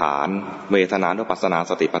ติปัฏฐานเวทนานุปัสสนา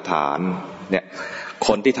สติปัฏฐานเนี่ยค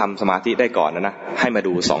นที่ทำสมาธิได้ก่อนนะให้มา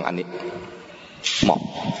ดู2อันนี้เ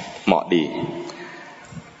หมาะดี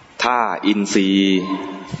ถ้าอินทรีย์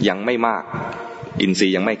ยังไม่มากอินทรี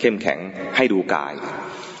ย์ยังไม่เข้มแข็งให้ดูกาย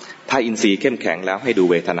ถ้าอินทรีย์เข้มแข็งแล้วให้ดู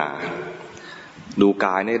เวทนาดูก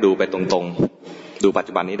ายเนี่ยดูไปตรงๆดูปัจ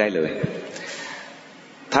จุบันนี้ได้เลย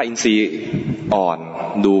ถ้าอินทรีย์อ่อน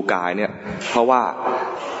ดูกายเนี่ยเพราะว่า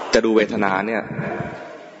จะดูเวทนาเนี่ย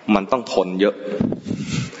มันต้องทนเยอะ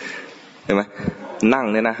เห็นไหมนั่ง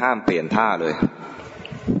เนี่ยนะห้ามเปลี่ยนท่าเลย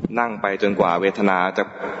นั่งไปจนกว่าเวทนาจะ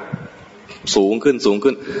สูงขึ้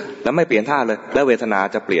นแล้วไม่เปลี่ยนท่าเลยแล้วเวทนา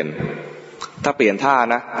จะเปลี่ยนถ้าเปลี่ยนท่า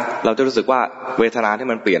นะเราจะรู้สึกว่าเวทนาที่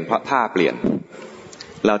มันเปลี่ยนเพราะท่าเปลี่ยน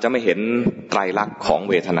เราจะไม่เห็นไตรลักษณ์ของ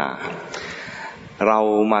เวทนาเรา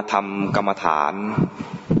มาทำกรรมฐาน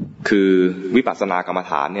คือวิปัสสนากรรม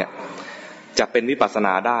ฐานเนี่ยจะเป็นวิปัสสน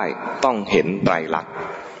าได้ต้องเห็นไตรลักษณ์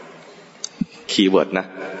คีย์เวิร์ดนะ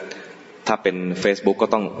ถ้าเป็น Facebook ก็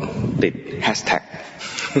ต้องติดแฮชแท็ก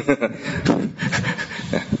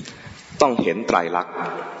ต้องเห็นไตรลักษณ์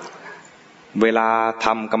เวลาท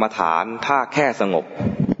ำกรรมฐานถ้าแค่สงบ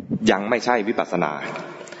ยังไม่ใช่วิปัสสนา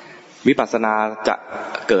วิปัสสนาจะ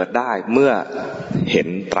เกิดได้เมื่อเห็น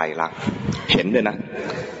ไตรลักษณ์เห็นด้วยนะ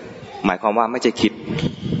หมายความว่าไม่ใช่คิด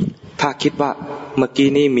ถ้าคิดว่าเมื่อกี้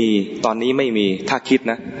นี้มีตอนนี้ไม่มีถ้าคิด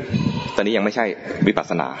นะตอนนี้ยังไม่ใช่วิปัส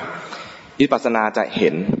สนาวิปัสสนาจะเห็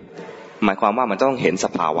นหมายความว่ามันต้องเห็นส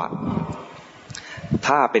ภาวะ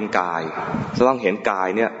ถ้าเป็นกายจะต้องเห็นกาย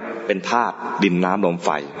เนี่ยเป็นธาตุดินน้ำลมไฟ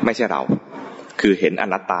ไม่ใช่เราคือเห็นอ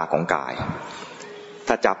นัตตาของกาย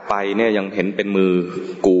ถ้าจับไปเนี่ยยังเห็นเป็นมือ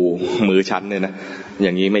กูมือฉันเนี่ยนะอย่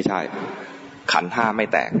างนี้ไม่ใช่ขันธ์ห้าไม่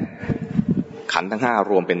แตกขันธ์ทั้งห้า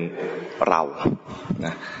รวมเป็นเราน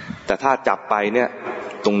ะแต่ถ้าจับไปเนี่ย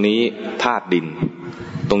ตรงนี้ธาตุดิน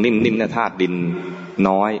ตรงนิ่มๆเนี่ยธาตุดิน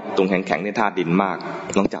น้อยตรงแข็งๆเนี่ยธาตุดินมาก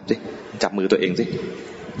ลองจับสิจับมือตัวเองสิ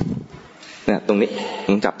เนี่ยตรงนี้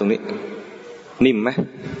ลองจับตรงนี้นิ่มไหม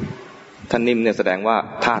ถ้านิ่มเนี่ยแสดงว่า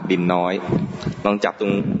ธาตุดินน้อยลองจับต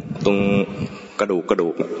รงกระดู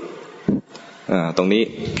กตรงนี้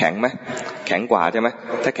แข็งไหมแข็งกว่าใช่ไหม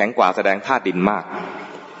ถ้าแข็งกว่าแสดงธาตุดินมาก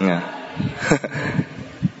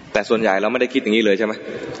แต่ส่วนใหญ่เราไม่ได้คิดอย่างนี้เลยใช่ไหม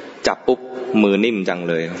จับปุ๊บมือนิ่มจัง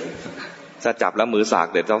เลยถ้าจับแล้วมือสาก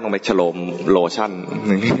เดี๋ยวต้องไปฉโลมโลชั่น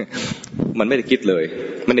มันไม่ได้คิดเลย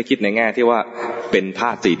ไม่ได้คิดในแง่ที่ว่าเป็นธา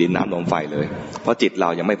ตุสี่ดินน้ำลมไฟเลยเพราะจิตเรา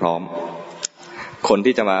ยังไม่พร้อมคน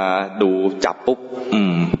ที่จะมาดูจับปุ๊บ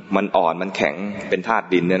มันอ่อนมันแข็งเป็นธาตุ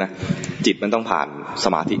ดินเนี่ยนะจิตมันต้องผ่านส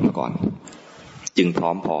มาธิมาก่อนจึงพร้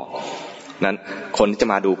อมพอนั้นคนที่จะ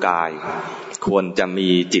มาดูกายควรจะมี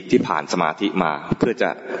จิตที่ผ่านสมาธิมาเพื่อจะ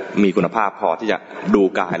มีคุณภาพพอที่จะดู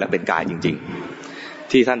กายและเป็นกายจริง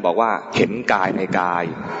ๆที่ท่านบอกว่าเห็นกายในกาย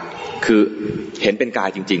คือเห็นเป็นกาย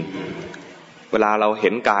จริงๆเวลาเราเห็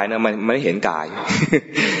นกายนะมันไม่เห็นกาย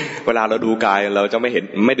เวลาเราดูกายเราจะไม่เ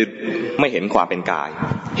ห็นความเป็นกาย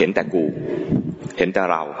เห็นแต่กูเห็นแต่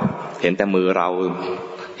เราเห็นแต่มือเรา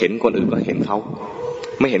เห็นคนอื่นก็เห็นเขา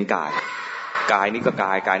ไม่เห็นกายกายนี้ก็ก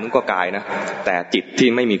ายกายนู้นก็กายนะแต่จิตที่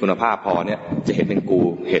ไม่มีคุณภาพพอเนี่ยจะเห็นเป็นกู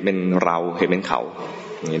เห็นเป็นเราเห็นเป็นเขา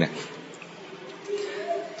อย่างนี้นะ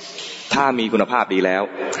ถ้ามีคุณภาพดีแล้ว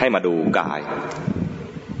ให้มาดูกาย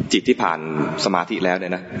จิตที่ผ่านสมาธิแล้วเนี่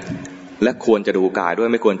ยนะและควรจะดูกายด้วย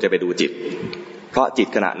ไม่ควรจะไปดูจิตเพราะจิต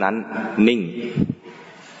ขณะนั้นนิ่ง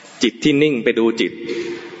จิตที่นิ่งไปดูจิต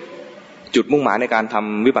จุดมุ่งหมายในการท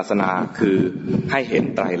ำวิปัสสนาคือให้เห็น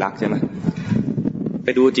ไตรลักษณ์ใช่ไหมไป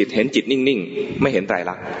ดูจิตเห็นจิตนิ่งๆไม่เห็นไตร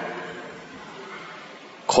ลักษณ์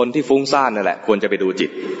คนที่ฟุ้งซ่านนั่นแหละควรจะไปดูจิ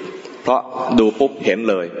ตเพราะดูปุ๊บเห็น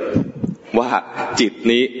เลยว่าจิต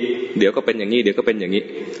นี้เดี๋ยวก็เป็นอย่างนี้เดี๋ยวก็เป็นอย่างนี้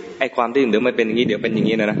ไอ้ความที่เดี๋ยวมันเป็นอย่างนี้เดี๋ยวเป็นอย่าง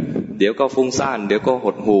นี้นะเดี๋ยวก็ฟุ้งซ่านเดี๋ยวก็ห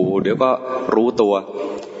ดหู่เดี๋ยวก็รู้ตัว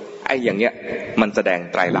ไอ้อย่างเงี้ยมันแสดง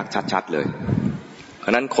ไตรลักษณ์ชัดๆเลยเพรา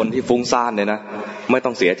ะนั้นคนที่ฟุ้งซ่านเนี่ยนะไม่ต้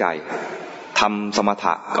องเสียใจทำสมถ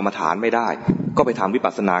กรรมฐานไม่ได้ก็ไปทำวิ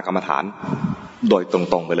ปัสสนากรรมฐานโดยตร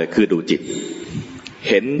งๆไปเลยคือดูจิต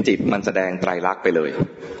เห็นจิตมันแสดงไตรลักษณ์ไปเลย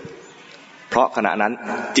เพราะขณะนั้น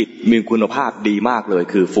จิตมีคุณภาพดีมากเลย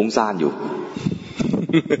คือฟุ้งซ่านอยู่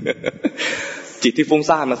จิตที่ฟุ้ง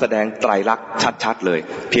ซ่านมันแสดงไตรลักษณ์ชัดๆเลย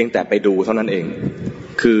เพียงแต่ไปดูเท่านั้นเอง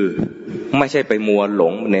คือไม่ใช่ไปมัวหล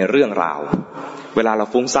งในเรื่องราวเวลาเรา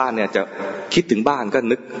ฟุ้งซ่านเนี่ยจะคิดถึงบ้านก็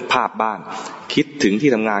นึกภาพบ้านคิดถึงที่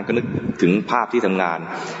ทำงานก็นึกถึงภาพที่ทำงาน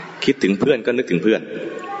คิดถึงเพื่อนก็นึกถึงเพื่อน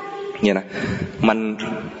เนี่ยนะมัน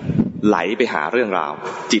ไหลไปหาเรื่องราว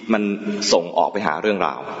จิตมันส่งออกไปหาเรื่องร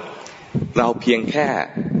าวเราเพียงแค่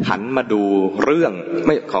หันมาดูเรื่องไ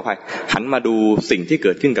ม่ขออภัยหันมาดูสิ่งที่เ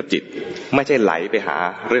กิดขึ้นกับจิตไม่ใช่ไหลไปหา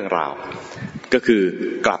เรื่องราวก็คือ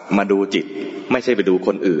กลับมาดูจิตไม่ใช่ไปดูค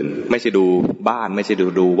นอื่นไม่ใช่ดูบ้านไม่ใช่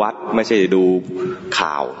ดูวัดไม่ใช่ดูข่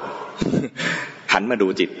าว หันมาดู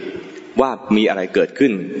จิตว่ามีอะไรเกิดขึ้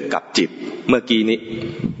นกับจิตเมื่อกี้นี้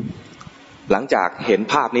หลังจากเห็น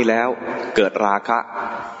ภาพนี้แล้วเกิดราคะ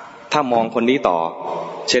ถ้ามองคนนี้ต่อ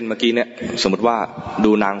เช่นเมื่อกี้เนี่ยสมมติว่า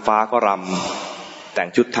ดูนางฟ้าก็รำแต่ง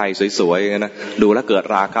ชุดไทยสวยๆนะดูแล้วเกิด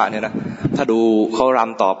ราคะเนี่ยนะถ้าดูเขาร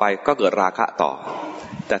ำต่อไปก็เกิดราคะต่อ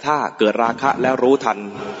แต่ถ้าเกิดราคะแล้วรู้ทัน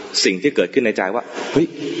สิ่งที่เกิดขึ้นในใจว่าเฮ้ย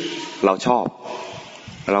เราชอบ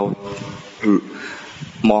เรา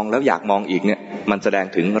มองแล้วอยากมองอีกเนี่ยมันแสดง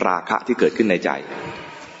ถึงราคะที่เกิดขึ้นในใจ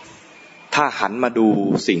ถ้าหันมาดู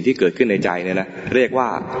สิ่งที่เกิดขึ้นในใจเนี่ยนะเรียกว่า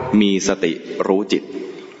มีสติรู้จิต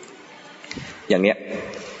อย่างเนี้ย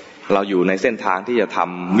เราอยู่ในเส้นทางที่จะท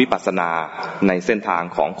ำวิปัสสนาในเส้นทาง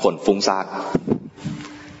ของคนฟุ้งซ่าน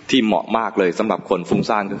ที่เหมาะมากเลยสำหรับคนฟุ้ง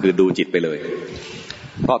ซ่านก็คือดูจิตไปเลย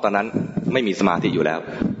เพราะตอนนั้นไม่มีสมาธิอยู่แล้ว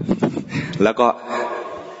แล้วก็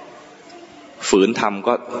ฝืนทำ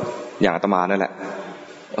ก็อย่างอาตมานั่นแหละ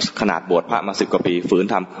ขนาดบวชพระมา10 กว่าปีฝืน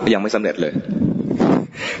ทำยังไม่สำเร็จเลย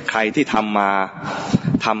ใครที่ท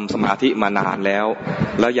ำสมาธิมานานแล้ว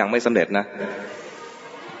ยังไม่สำเร็จนะ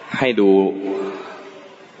ให้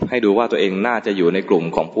ดูว่าตัวเองน่าจะอยู่ในกลุ่ม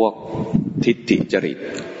ของพวกทิฏฐิจริต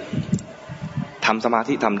ทำสมา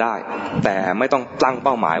ธิทำได้แต่ไม่ต้องตั้งเ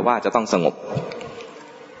ป้าหมายว่าจะต้องสงบ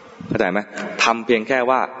เข้าใจไหมทำเพียงแค่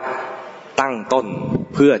ว่าตั้งต้น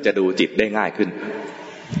เพื่อจะดูจิตได้ง่ายขึ้น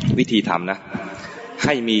วิธีทำนะใ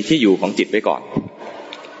ห้มีที่อยู่ของจิตไว้ก่อน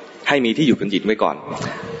ให้มีที่อยู่ของจิตไว้ก่อน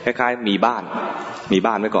คล้ายๆมีบ้าน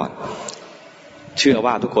ไว้ก่อนเชื่อ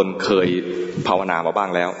ว่าทุกคนเคยภาวนามาบ้าง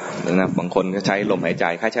แล้วนะบางคนก็ใช้ลมหายใจ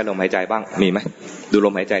ใครใช้ลมหายใจบ้างมีไหมดูล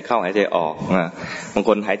มหายใจเข้าหายใจออกบางค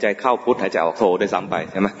นหายใจเข้าพุทหายใจออกโทด้วยซ้ำไป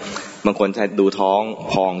ใช่ไหมบางคนใช้ดูท้อง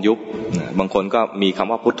พองยุบบางคนก็มีค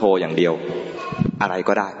ำว่าพุทโธอย่างเดียวอะไร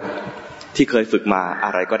ก็ได้ที่เคยฝึกมาอ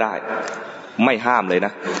ะไรก็ได้ไม่ห้ามเลยน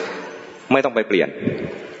ะไม่ต้องไปเปลี่ยน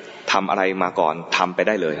ทำอะไรมาก่อนทำไปไ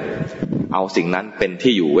ด้เลยเอาสิ่งนั้นเป็น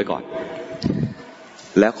ที่อยู่ไว้ก่อน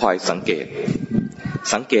แล้วคอยสังเกต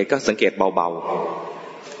ก็สังเกตเบา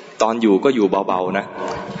ๆตอนอยู่ก็อยู่เบาๆนะ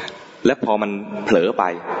และพอมันเผลอไป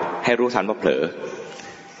ให้รู้ทันว่าเผลอ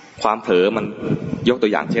ความเผลอมันยกตั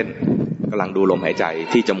วอย่างเช่นกำลังดูลมหายใจ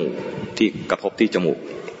ที่จมูกที่กระทบที่จมูก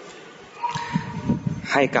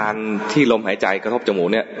ให้การที่ลมหายใจกระทบจมูก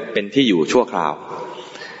เนี่ยเป็นที่อยู่ชั่วคราว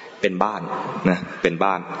เป็นบ้านนะเป็น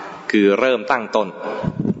บ้านคือเริ่มตั้งต้น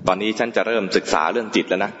ตอนนี้ฉันจะเริ่มศึกษาเรื่องจิต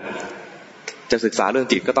แล้วนะจะศึกษาเรื่อง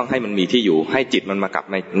จิตก็ต้องให้มันมีที่อยู่ให้จิตมันมากลับ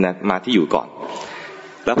มาที่อยู่ก่อน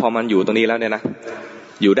แล้วพอมันอยู่ตรงนี้แล้วเนี่ยนะ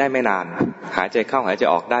อยู่ได้ไม่นานหายใจเข้าหายใจ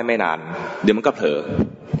ออกได้ไม่นานเดี๋ยวมันก็เผลอ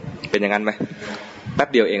เป็นอย่างนั้นไหมแป๊บ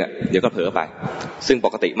เดียวเองอ่ะเดี๋ยวก็เผลอไปซึ่งป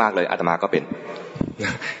กติมากเลยอาตมาก็เป็น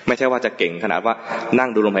ไม่ใช่ว่าจะเก่งขนาดว่านั่ง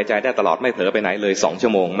ดูลมหายใจได้ตลอดไม่เผลอไปไหนเลย2 ชั่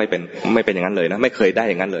วโมงไม่เป็นอย่างนั้นเลยนะไม่เคยได้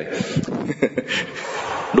อย่างนั้นเลย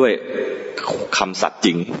ด้วยคำสัตย์จ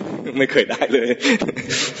ริงไม่เคยได้เลย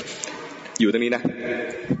อยู่ตรงนี้นะ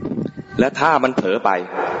และถ้ามันเผลอไป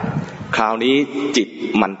คราวนี้จิต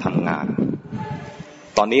มันทำงาน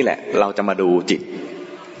ตอนนี้แหละเราจะมาดูจิต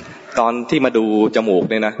ตอนที่มาดูจมูก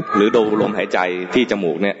เนี่ยนะหรือดูลมหายใจที่จ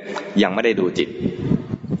มูกเนี่ยยังไม่ได้ดูจิต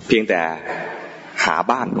เพียงแต่หา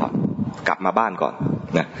บ้านก่อนกลับมาบ้านก่อน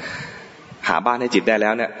นะหาบ้านให้จิตได้แล้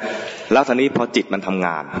วเนี่ยแล้วทีนี้พอจิตมันทำง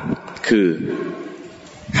านคือ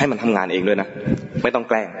ให้มันทำงานเองด้วยนะไม่ต้อง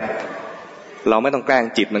แกล้งเราไม่ต้องแกล้ง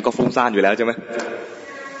จิตมันก็ฟุ้งซ่านอยู่แล้วใช่ไหม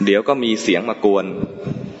เดี๋ยวก็มีเสียงมากวน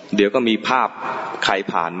เดี๋ยวก็มีภาพใคร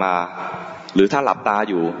ผ่านมาหรือถ้าหลับตา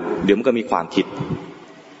อยู่เดี๋ยวมันก็มีความคิด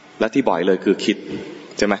และที่บ่อยเลยคือคิด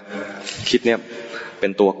ใช่ไหมคิดเนี่ยเป็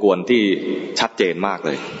นตัวกวนที่ชัดเจนมากเ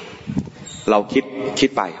ลยเราคิด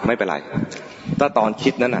ไปไม่เป็นไรถ้าตอน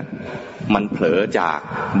คิดนั้นน่ะมันเผลอจาก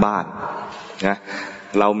บ้านนะ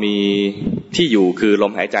เรามีที่อยู่คือล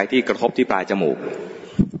มหายใจที่กระทบที่ปลายจมูก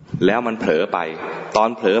แล้วมันเผลอไปตอน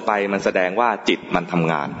เผลอไปมันแสดงว่าจิตมันท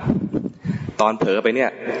ำงานตอนเผลอไปเนี่ย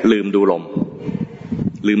ลืมดูล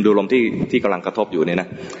มที่กำลังกระทบอยู่เนี่ยนะ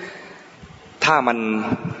ถ้ามัน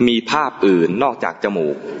มีภาพอื่นนอกจากจมู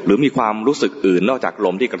กหรือมีความรู้สึกอื่นนอกจากล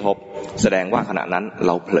มที่กระทบแสดงว่าขณะนั้นเ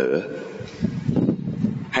ราเผลอ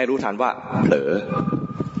ให้รู้ทันว่าเผลอ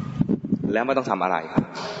แล้วไม่ต้องทำอะไร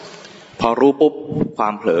พอรู้ปุ๊บควา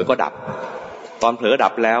มเผลอก็ดับตอนเผลอดั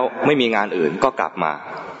บแล้วไม่มีงานอื่นก็กลับมา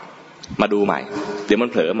ดูใหม่เดี๋ยวมัน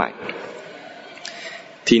เผลอใหม่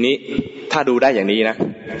ทีนี้ถ้าดูได้อย่างนี้นะ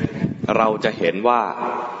เราจะเห็นว่า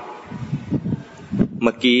เ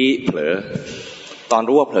มื่อกี้เผลอตอน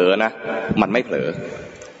รู้ว่าเผลอนะมันไม่เผลอ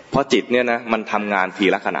เพราะจิตเนี่ยนะมันทำงานที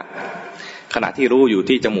ละขณะที่รู้อยู่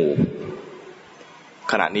ที่จมูก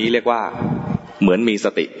ขณะนี้เรียกว่าเหมือนมีส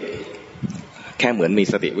ติแค่เหมือนมี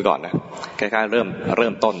สติไว้ก่อนนะแค่เริ่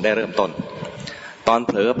มต้นได้เริ่มต้นตอนเ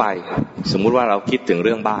ผลอไปสมมุติว่าเราคิดถึงเ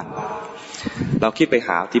รื่องบ้านเราคิดไปห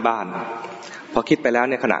าที่บ้านพอคิดไปแล้ว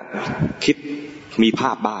เนี่ยขณะคิดมีภ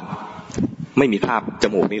าพบ้านไม่มีภาพจ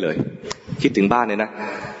มูกนี่เลยคิดถึงบ้านเนี่ยนะ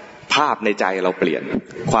ภาพในใจเราเปลี่ยน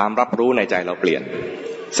ความรับรู้ในใจเราเปลี่ยน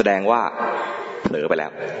แสดงว่าเผลอไปแล้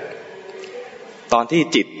วตอนที่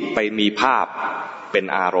จิตไปมีภาพเป็น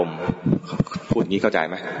อารมณ์พูดงี้เข้าใจ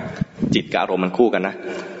ไหมจิตกับอารมณ์มันคู่กันนะ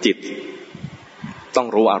จิตต้อง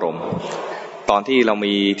รู้อารมณ์ตอนที่เรา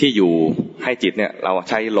มีที่อยู่ให้จิตเนี่ยเรา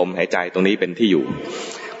ใช้ลมหายใจตรงนี้เป็นที่อยู่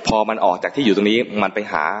พอมันออกจากที่อยู่ตรงนี้มันไป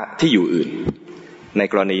หาที่อยู่อื่นใน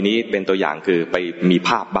กรณีนี้เป็นตัวอย่างคือไปมีภ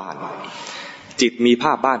าพบ้าน จิตมีภ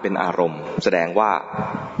าพบ้านเป็นอารมณ์แสดงว่า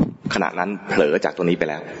ขณะนั้นเผลอจากตัวนี้ไป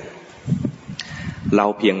แล้วเรา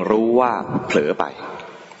เพียงรู้ว่าเผลอไป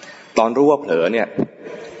ตอนรู้ว่าเผลอเนี่ย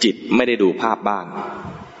จิตไม่ได้ดูภาพบ้าน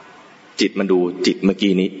จิตมันดูจิตเมื่อ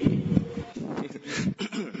กี้นี้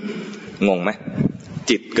งงไหม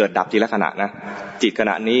จิตเกิดดับทีละขณะนะจิตข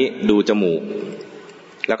ณะนี้ดูจมูก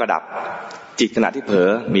แล้วก็ดับจิตขณะที่เผลอ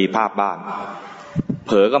มีภาพบ้านเ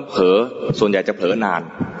ผลอก็เผลอส่วนใหญ่จะเผลอนาน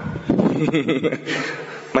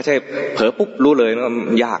ไม่ใช่เผลอปุ๊บรู้เลยนะ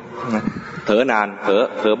ยากนะเผลอนานเ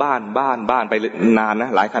ผลอบ้านไปนานนะ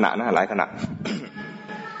หลายขณะนะหลายขณะ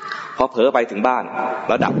พอเผลอไปถึงบ้านแ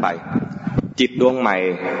ล้วดับไปจิตดวงใหม่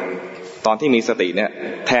ตอนที่มีสติเนี่ย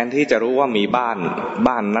แทนที่จะรู้ว่ามีบ้าน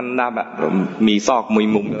นั้นนะแบบมีซอกมี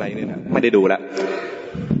มุมอะไรเนี่ยนะไม่ได้ดูแล้ว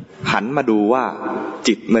หันมาดูว่า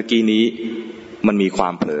จิตเมื่อกี้นี้มันมีควา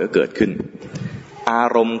มเผลอเกิดขึ้นอา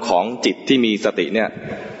รมณ์ของจิตที่มีสติเนี่ย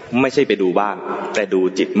ไม่ใช่ไปดูบ้านแต่ดู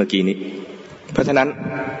จิตเมื่อกี้นี้เพราะฉะนั้น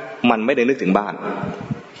มันไม่ได้นึกถึงบ้าน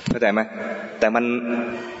เข้าใจไหมแต่มัน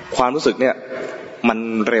ความรู้สึกเนี่ยมัน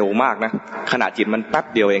เร็วมากนะขณะจิตมันแป๊บ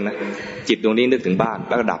เดียวเองนะจิตดวงนี้นึกถึงบ้านแ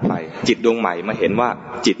ล้วก็ดับไปจิตดวงใหม่มาเห็นว่า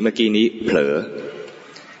จิตเมื่อกี้นี้เผลอ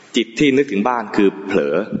จิตที่นึกถึงบ้านคือเผล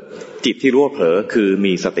อจิตที่รู้ว่าเผลอคือ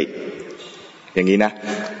มีสติอย่างนี้นะ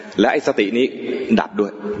และไอ้สตินี้ดับด้ว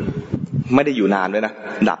ยไม่ได้อยู่นานด้วยนะ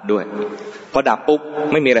ดับด้วยพอดับปุ๊บ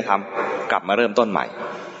ไม่มีอะไรทำกลับมาเริ่มต้นใหม่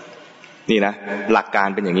นี่นะหลักการ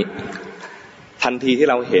เป็นอย่างนี้ทันทีที่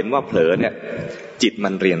เราเห็นว่าเผลอเนี่ยจิตมั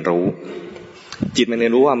นเรียนรู้จิตมันเรีย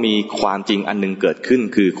นรู้ว่ามีความจริงอันนึงเกิดขึ้น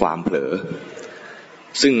คือความเผลอ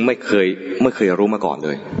ซึ่งไม่เคยรู้มาก่อนเล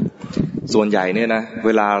ยส่วนใหญ่เนี่ยนะเว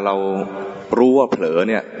ลาเรารู้ว่าเผลอ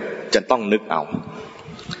เนี่ยจะต้องนึกเอา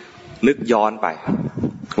นึกย้อนไป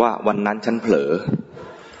ว่าวันนั้นฉันเผลอ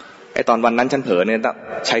ไอ้ตอนวันนั้นฉันเผลอเนี่ยต้อง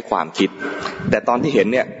ใช้ความคิดแต่ตอนที่เห็น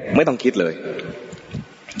เนี่ยไม่ต้องคิดเลย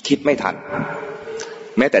คิดไม่ทัน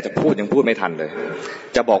แม้แต่จะพูดยังพูดไม่ทันเลย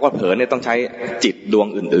จะบอกว่าเผลอเนี่ยต้องใช้จิตดวง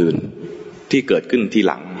อื่นๆที่เกิดขึ้นที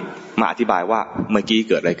หลังมาอธิบายว่าเมื่อกี้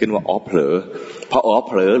เกิดอะไรขึ้นว่าอ๋อเผลอเพราะอ๋อเ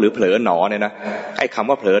ผลอหรือเผลอหนอเนี่ยนะไอ้คำ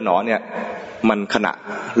ว่าเผลอหนอเนี่ยมันขณะ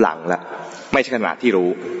หลังละไม่ใช่ขณะที่รู้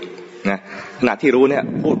นะขณะที่รู้เนี่ย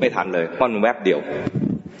พูดไม่ทันเลยเพราะมันแวบเดียว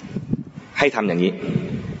ให้ทำอย่างนี้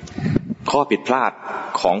ข้อผิดพลาด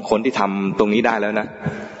ของคนที่ทำตรงนี้ได้แล้วนะ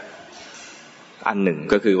อันหนึ่ง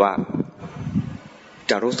ก็คือว่า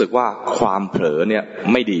จะรู้สึกว่าความเผลอเนี่ย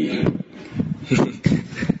ไม่ดี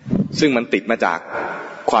ซึ่งมันติดมาจาก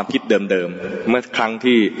ความคิดเดิมๆเมื่อครั้ง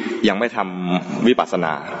ที่ยังไม่ทำวิปัสสน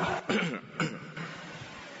า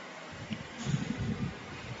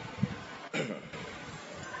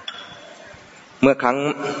เมื่อครั้ง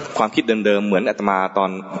ความคิดเดิมๆเหมือนอาตมาตอน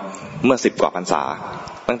เมื่อ10 กว่าพรรษา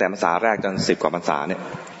ตั้งแต่พรรษาแรกจน10 กว่าพรรษาเนี่ย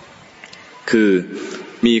คือ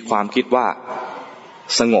มีความคิดว่า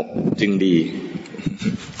สงบจึงดี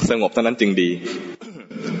สงบเท่านั้นจึงดี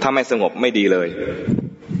ถ้าไม่สงบไม่ดีเลย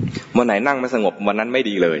วันไหนนั่งไม่สงบวันนั้นไม่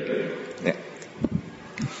ดีเลยเนี่ย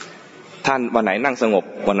ท่านวันไหนนั่งสงบ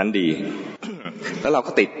วันนั้นดีแล้วเรา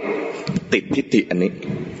ก็ติดทิฏฐิอันนี้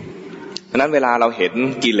เพราะนั้นเวลาเราเห็น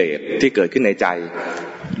กิเลสที่เกิดขึ้นในใจ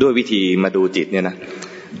ด้วยวิธีมาดูจิตเนี่ยนะ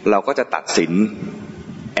เราก็จะตัดสิน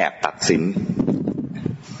แอบตัดสิน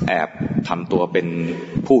แอบทำตัวเป็น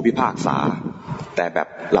ผู้พิพากษาแต่แบบ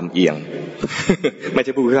ลำเอียง ไม่ใ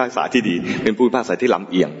ช่ผู้พิพากษาที่ดีเป็นผู้พิพากษาที่ลำ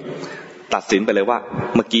เอียงตัดสินไปเลยว่า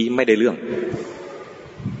เมื่อกี้ไม่ได้เรื่อง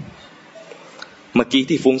เมื่อกี้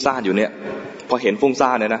ที่ฟุ้งซ่านอยู่เนี่ยพอเห็นฟุ้งซ่า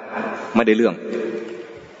นเนี่ยนะไม่ได้เรื่อง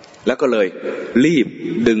แล้วก็เลยรีบ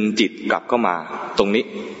ดึงจิตกลับเข้ามาตรงนี้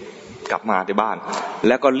กลับมาที่บ้านแ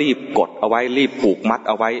ล้วก็รีบกดเอาไว้รีบผูกมัดเ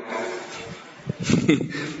อาไว้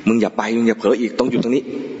มึงอย่าไปมึงอย่าเผลออีกต้องอยู่ตรงนี้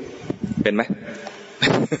เป็นไหม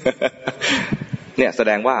เนี่ยแส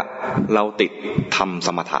ดงว่าเราติดทำส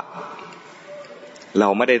มถะเรา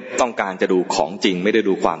ไม่ได้ต้องการจะดูของจริงไม่ได้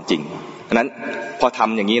ดูความจริงเพราะนั้นพอท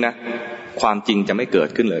ำอย่างนี้นะความจริงจะไม่เกิด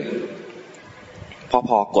ขึ้นเลย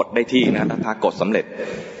พอกดได้ที่นะถ้ากดสำเร็จ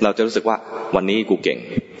เราจะรู้สึกว่าวันนี้กูเก่ง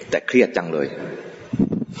แต่เครียดจังเลย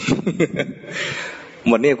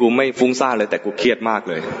วันนี้กูไม่ฟุ้งซ่านเลยแต่กูเครียดมาก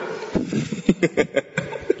เลย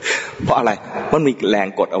เพราะอะไรมันมีแรง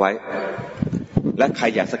กดเอาไว้และใคร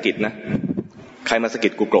อยากสะกิดนะใครมาสะกิ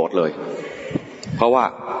ดกูโกรธเลยเพราะว่า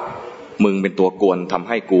มึงเป็นตัวกวนทำใ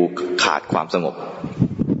ห้กูขาดความสงบ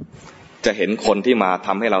จะเห็นคนที่มาท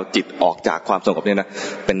ำให้เราจิตออกจากความสงบเนี่ยนะ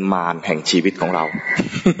เป็นมารแห่งชีวิตของเรา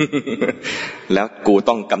แล้วกู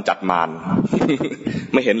ต้องกำจัดมาร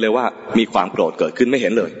ไม่เห็นเลยว่ามีความโกรธเกิดขึ้นไม่เห็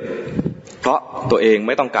นเลยเพราะตัวเองไ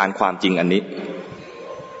ม่ต้องการความจริงอันนี้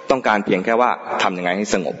ต้องการเพียงแค่ว่าทำยังไงให้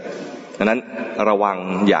สงบดังนั้นระวัง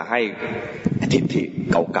อย่าให้ทิฏฐิ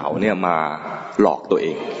เก่าๆเนี่ยมา หลอกตัวเอ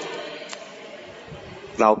ง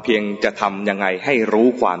เราเพียงจะทำยังไงให้รู้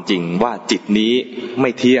ความจริงว่าจิตนี้ไ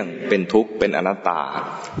ม่เที่ยงเป็นทุกข์เป็นอนัตตา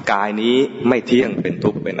กายนี้ไม่เที่ยงเป็นทุ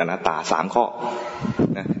กข์เป็นอนัตตา3ข้อ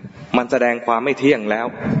นะมันแสดงความไม่เที่ยงแล้ว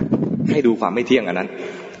ให้ดูความไม่เที่ยงอันนั้น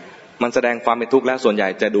มันแสดงความเป็นทุกข์แล้วส่วนใหญ่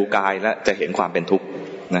จะดูกายและจะเห็นความเป็นทุกข์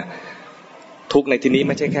นะทุกข์ในที่นี้ไ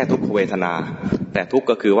ม่ใช่แค่ทุกขเวทนาแต่ทุกข์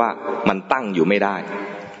ก็คือว่ามันตั้งอยู่ไม่ได้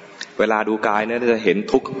เวลาดูกายเนี่ยจะเห็น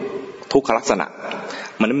ทุกขลักษณะ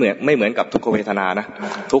มันไม่เหมือนกับทุกขเวทนานะ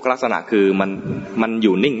ทุกขลักษณะคือมันอ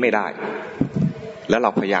ยู่นิ่งไม่ได้แล้วเรา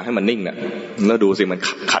พยายามให้มันนิ่งเนี่ยแล้วดูสิมัน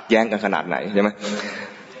ขัดแย้งกันขนาดไหนใช่ไหม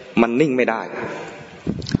มันนิ่งไม่ได้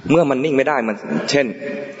เมื่อมันนิ่งไม่ได้มันเช่น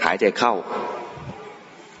หายใจเข้า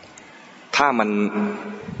ถ้ามัน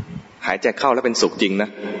หายใจเข้าแล้วเป็นสุขจริงนะ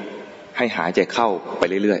ให้หายใจเข้าไป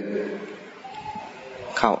เรื่อย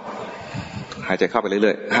ๆเข้าหายใจเข้าไปเ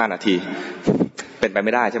รื่อยๆ5 นาทีเป็นไปไ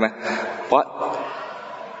ม่ได้ใช่ไหมเพราะ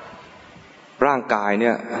ร่างกายเ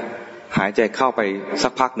นี่ยหายใจเข้าไปสั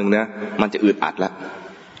กพักหนึ่งเนี่ยมันจะอึดอัดแล้ว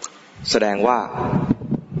แสดงว่า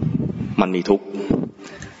มันมีทุกข์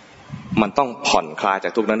มันต้องผ่อนคลายจา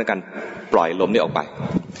กทุกข์นั้นในการปล่อยลมนี่ออกไป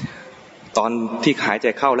ตอนที่หายใจ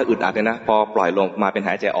เข้าแล้วอึดอัดเนี่ยนะพอปล่อยลมมาเป็นห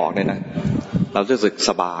ายใจออกเนี่ยนะเรารู้สึกส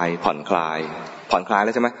บายผ่อนคลายแ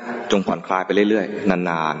ล้วใช่ไหมจงผ่อนคลายไปเรื่อยๆ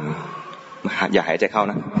นานๆอย่าหายใจเข้า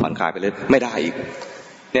นะผ่อนคลายไปเรื่อยไม่ได้อีก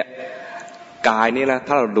เนี่ยกายนี่นะ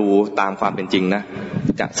ถ้าเราดูตามความเป็นจริงนะ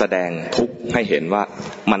จะแสดงทุกข์ให้เห็นว่า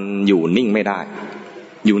มันอยู่นิ่งไม่ได้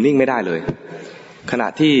อยู่นิ่งไม่ได้เลยขณะ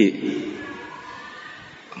ที่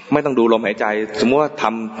ไม่ต้องดูลมหายใจสมมติว่าท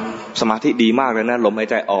ำสมาธิดีมากเลยนะลมหาย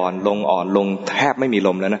ใจอ่อนลงแทบไม่มีล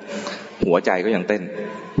มแล้วนะหัวใจก็ยังเต้น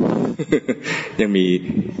ยัง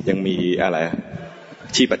มีอะไร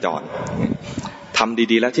ชีพจรทำ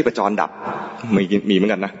ดีๆแล้วชีพจรดับมีเหมือ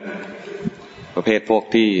นกันนะประเภทพวก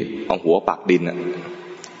ที่เอาหัวปักดินน่ะ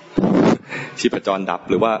ชีพจรดับ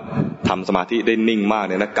หรือว่าทำสมาธิได้นิ่งมาก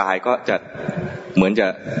เนี่ยนะกายก็จะเหมือนจะ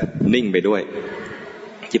นิ่งไปด้วย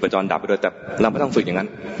ชีพจรดับไปด้วยแต่เราไม่ต้องฝึกอย่างนั้น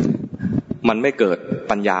มันไม่เกิด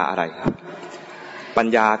ปัญญาอะไรปัญ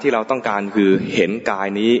ญาที่เราต้องการคือเห็นกาย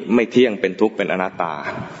นี้ไม่เที่ยงเป็นทุกข์เป็นอนัตตา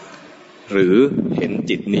หรือเห็น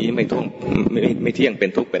จิตนี้ไม่เที่ยงเป็น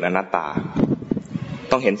ทุกข์เป็นอนัตตา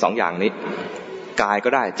ต้องเห็น2 อย่างนี้กายก็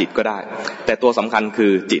ได้จิตก็ได้แต่ตัวสำคัญคื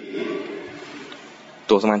อจิต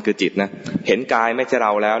ตัวสำคัญคือจิตนะเห็นกายไม่ใช่เร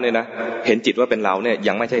าแล้วเนี่ยนะเห็นจิตว่าเป็นเราเนี่ย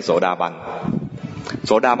ยังไม่ใช่โสดาบันโ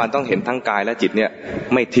สดาบันต้องเห็นทั้งกายและจิตเนี่ย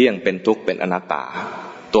ไม่เที่ยงเป็นทุกข์เป็นอนัตตา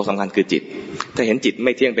ตัวสำคัญคือจิตถ้าเห็นจิตไ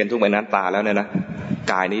ม่เที่ยงเป็นทุกข์เป็นอนัตตาแล้วเนี่ยนะ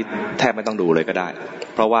กายนี้แทบไม่ต้องดูเลยก็ได้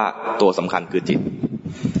เพราะว่าตัวสำคัญคือจิต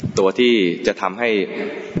ตัวที่จะทำให้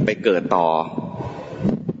ไปเกิดต่อ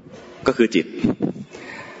ก็คือจิต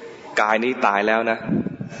กายนี้ตายแล้วนะ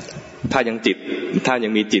ถ้ายัง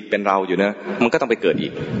มีจิตเป็นเราอยู่นะมันก็ต้องไปเกิดอี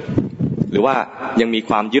กหรือว่ายังมี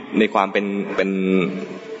ความยึดในความเ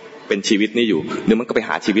ป็นชีวิตนี้อยู่หรือมันก็ไปห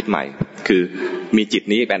าชีวิตใหม่คือมีจิต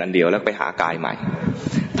นี้เป็นอันเดียวแล้วไปหากายใหม่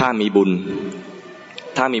ถ้ามี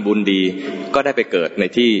บุญดีก็ได้ไปเกิดใน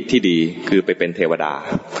ที่ดีคือไปเป็นเทวดา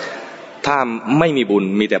ถ้าไม่มีบุญ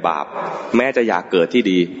มีแต่บาปแม้จะอยากเกิดที่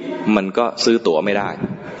ดีมันก็ซื้อตั๋วไม่ได้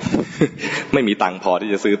ไม่มีตังค์พอที่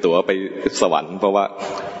จะซื้อตั๋วไปสวรรค์เพราะว่า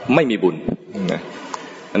ไม่มีบุญ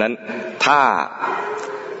ดังนั้น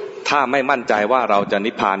ถ้าไม่มั่นใจว่าเราจะ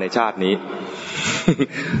นิพพานในชาตินี้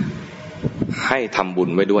ให้ทำบุญ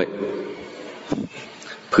ไว้ด้วย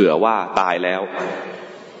เผื่อว่าตายแล้ว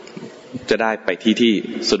จะได้ไปที่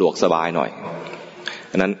สะดวกสบายหน่อย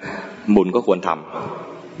ดังนั้นบุญก็ควรท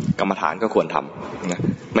ำกรรมฐานก็ควรทำนะ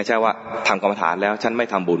ไม่ใช่ว่าทำกรรมฐานแล้วฉันไม่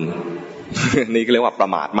ทำบุญ นี่ก็เรียกว่าประ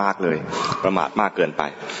มาทมากเลยประมาทมากเกินไป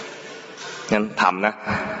งั้นทำนะ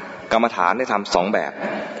กรรมฐานได้ทำ2 แบบ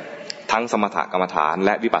ทั้งสมถกรรมฐานแล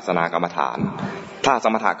ะวิปัสสนากรรมฐานถ้าส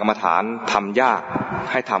มถกรรมฐานทำยาก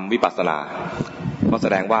ให้ทำวิปัสสนาเพราะแส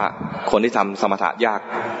ดงว่าคนที่ทำสมถะยาก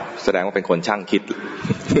แสดงว่าเป็นคนช่างคิด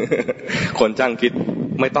คนช่างคิด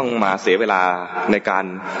ไม่ต้องมาเสียเวลาในการ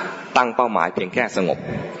ตั้งเป้าหมายเพียงแค่สงบ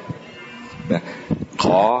ข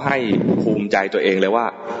อให้ภูมิใจตัวเองเลยว่า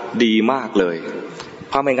ดีมากเลย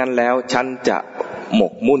เพราะไม่งั้นแล้วฉันจะหม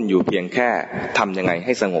กมุ่นอยู่เพียงแค่ทำยังไงใ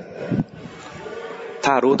ห้สงบ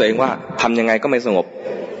ถ้ารู้ตัวเองว่าทำยังไงก็ไม่สงบ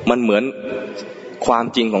มันเหมือนความ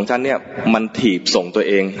จริงของฉันเนี่ยมันถีบส่งตัว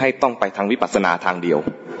เองให้ต้องไปทางวิปัสสนาทางเดียว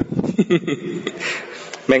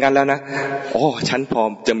ไม่งั้นแล้วนะฉันพอ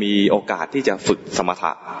จะมีโอกาสที่จะฝึกสมถ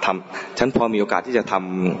ะฉันพอมีโอกาสที่จะท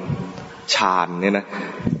ำฌานเนี่ยนะ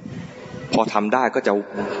พอทำได้ก็จะ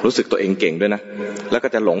รู้สึกตัวเองเก่งด้วยนะแล้วก็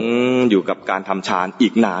จะหลงอยู่กับการทำฌานอี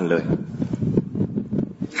กนานเลย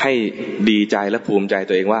ให้ดีใจและภูมิใจ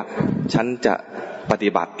ตัวเองว่าฉันจะ ปฏิ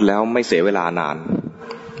บัติแล้วไม่เสียเวลานาน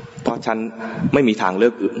เพราะฉันไม่มีทางเลื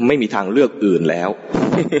อกอื่นแล้ว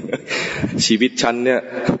ชีวิตฉันเนี่ย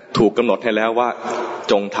ถูกกำหนดให้แล้วว่า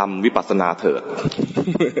จงทำวิปัสสนาเถิด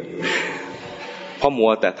เพราะมั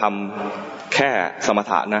วแต่ทำแค่สม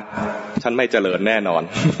ถะนะฉันไม่เจริญแน่นอน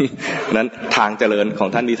นั้นทางเจริญของ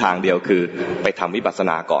ท่านมีทางเดียวคือไปทำวิปัสส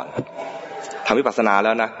นาก่อนทำวิปัสสนาแ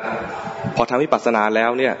ล้วนะพอทำวิปัสสนาแล้ว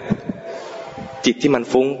เนี่ยจิตที่มัน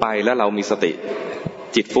ฟุ้งไปแล้วเรามีสติ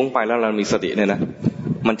จิตฟุ้งไปแล้วเรามีสติเนี่ยนะ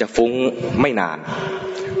มันจะฟุ้งไม่นาน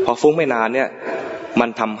พอฟุ้งไม่นานเนี่ยมัน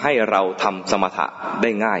ทำให้เราทำสมถะได้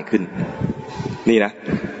ง่ายขึ้นนี่นะ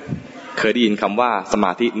เคยได้ยินคำว่าสม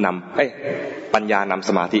าธินำปัญญานำ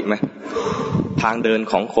สมาธิไหมทางเดิน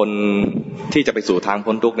ของคนที่จะไปสู่ทาง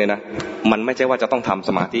พ้นทุกข์เนี่ยนะมันไม่ใช่ว่าจะต้องทำส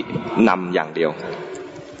มาธินำอย่างเดียว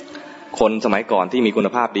คนสมัยก่อนที่มีคุณ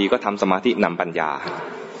ภาพดีก็ทำสมาธินำปัญญา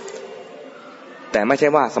แต่ไม่ใช่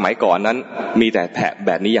ว่าสมัยก่อนนั้นมีแต่แ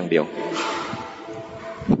บบนี้อย่างเดียว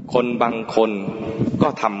คนบางคนก็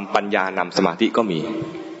ทำปัญญานำสมาธิก็มี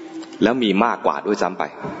แล้วมีมากกว่าด้วยซ้ำไป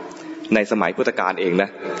ในสมัยพุทธกาลเองนะ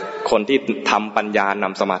คนที่ทำปัญญาน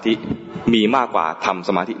ำสมาธิมีมากกว่าทำส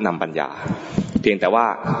มาธินำปัญญาเพียงแต่ว่า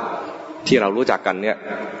ที่เรารู้จักกันเนี่ย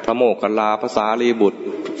พระโมคคัลลาพระสารีบุตร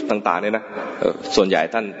ต่างๆเนี่ยนะส่วนใหญ่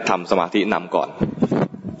ท่านทำสมาธินำก่อน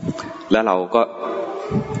แล้วเราก็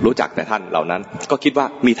รู้จักแต่ท่านเหล่านั้นก็คิดว่า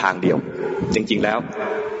มีทางเดียวจริงๆแล้ว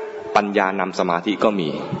ปัญญานำสมาธิก็มี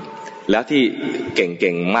แล้วที่เ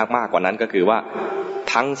ก่งๆมากๆกว่านั้นก็คือว่า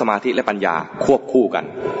ทั้งสมาธิและปัญญาควบคู่กัน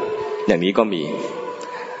อย่างนี้ก็มี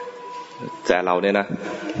แต่เราเนี่ยนะ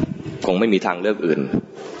คงไม่มีทางเลือกอื่น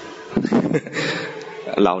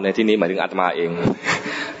เราในที่นี้หมายถึงอาตมาเอง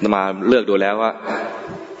อาตมาเลือกดูแล้วว่า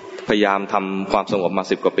พยายามทำความสงบมา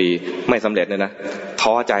10 กว่าปีไม่สำเร็จเลยนะ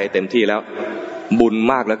ท้อใจเต็มที่แล้วบุญ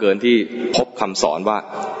มากเหลือเกินที่พบคำสอนว่า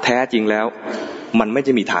แท้จริงแล้วมันไม่ไ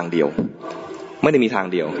ด้มีทางเดียวไม่ได้มีทาง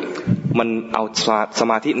เดียวมันเอาส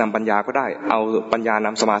มาธินำปัญญาก็ได้เอาปัญญาน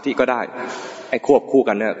ำสมาธิก็ได้ไอ้ควบคู่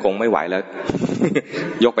กันเนี่ยคงไม่ไหวแล้ว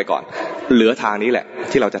ยกไปก่อนเหลือทางนี้แหละ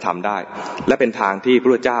ที่เราจะทำได้และเป็นทางที่พระพุ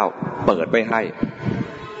ทธเจ้าเปิดไว้ให้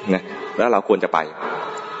นะแล้วเราควรจะไป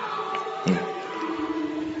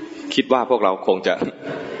คิดว่าพวกเราคง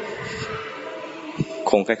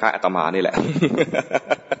คล้ายๆอาตมานี่แหละ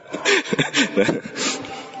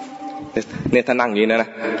เนี่ยถ้านั่งอย่างนี้นะ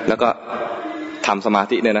แล้วก็ทำสมา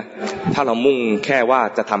ธิเนี่ยนะถ้าเรามุ่งแค่ว่า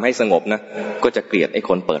จะทำให้สงบนะก็จะเกลียดไอ้ค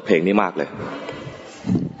นเปิดเพลงนี้มากเลย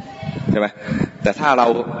ใช่ไหมแต่ถ้าเรา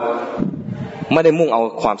ไม่ได้มุ่งเอา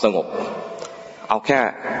ความสงบเอาแค่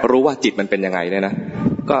รู้ว่าจิตมันเป็นยังไงเนี่ยนะ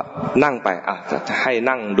ก็นั่งไปจะให้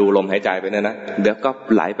นั่งดูลมหายใจไปเนี่ยนะเดี๋ยวก็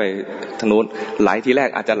ไหลไปทางนู้นไหลทีแรก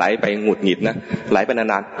อาจจะไหลไปหงุดหงิดนะไหลไป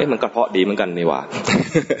นานๆมันก็เพราะดีเหมือนกันนี่หว่า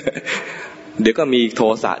เดี๋ยวก็มีโท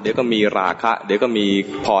สะเดี๋ยวก็มีราคะเดี๋ยวก็มี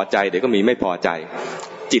พอใจเดี๋ยวก็มีไม่พอใจ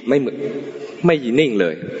จิตไม่นิ่งเล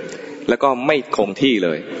ยแล้วก็ไม่คงที่เล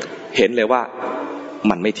ยเห็นเลยว่า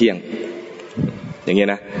มันไม่เที่ยงอย่างนี้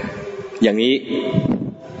นะอย่างนี้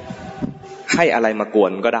ให้อะไรมากว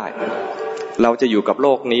นก็ได้เราจะอยู่กับโล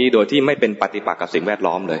กนี้โดยที่ไม่เป็นปฏิปักษ์กับสิ่งแวด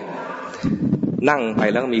ล้อมเลยนั่งไป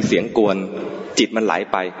แล้วมีเสียงกวนจิตมันไหล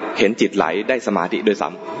ไปเห็นจิตไหลได้สมาธิด้วยซ้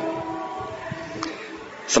ำ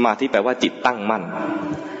สมาธิแปลว่าจิตตั้งมั่น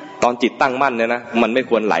ตอนจิตตั้งมั่นเนี่ยนะมันไม่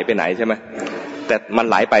ควรไหลไปไหนใช่ไหมแต่มัน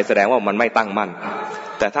ไหลไปแสดงว่ามันไม่ตั้งมั่น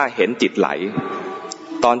แต่ถ้าเห็นจิตไหล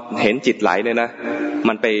ตอนเห็นจิตไหลเนี่ยนะ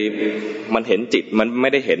มันเห็นจิตมันไม่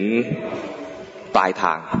ได้เห็นปลายท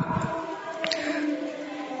าง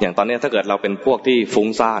อย่างตอนนี้ถ้าเกิดเราเป็นพวกที่ฟุ้ง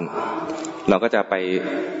ซ่านเราก็จะไป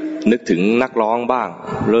นึกถึงนักร้องบ้าง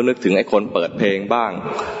หรือนึกถึงไอ้คนเปิดเพลงบ้าง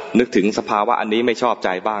นึกถึงสภาวะอันนี้ไม่ชอบใจ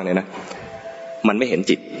บ้างเนี่ยนะมันไม่เห็น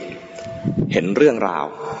จิตเห็นเรื่องราว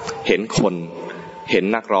เห็นคนเห็น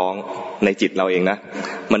นักร้องในจิตเราเองนะ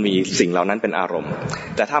มันมีสิ่งเหล่านั้นเป็นอารมณ์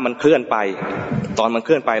แต่ถ้ามันเคลื่อนไปตอนมันเค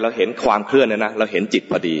ลื่อนไปเราเห็นความเคลื่อนเนี่ยนะเราเห็นจิต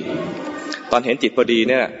พอดีตอนเห็นจิตพอดี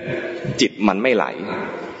เนี่ยจิตมันไม่ไหล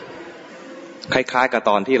คล้ายๆกับ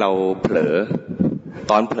ตอนที่เราเผลอ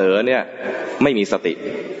ตอนเผลอเนี่ยไม่มีสติ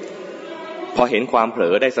พอเห็นความเผล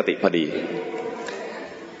อได้สติพอดี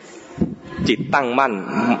จิตตั้งมั่น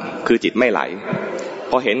คือจิตไม่ไหล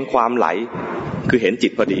พอเห็นความไหลคือเห็นจิ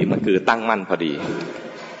ตพอดีมันคือตั้งมั่นพอดี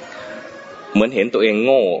เหมือนเห็นตัวเองโ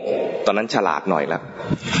ง่ตอนนั้นฉลาดหน่อยแล้ว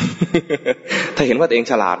ถ้าเห็นว่าตัวเอง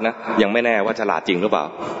ฉลาดนะยังไม่แน่ว่าฉลาดจริงหรือเปล่า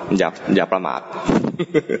อย่าประมาท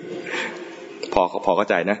พอเข้า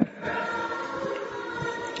ใจนะ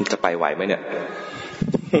จะไปไหวไหมเนี่ย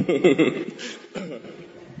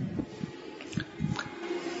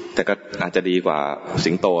แต่ก็อาจจะดีกว่า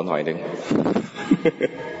สิงโตหน่อยนึง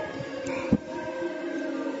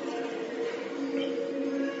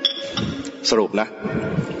ก ส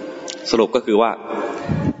รุปก็คือว่า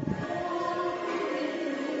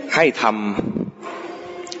ให้ท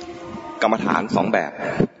ำกรรมฐาน2แบบ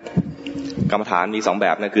กรรมฐานมี2แบ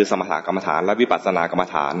บนั่นคือสมถกรรมฐานและวิปัสสนากรรม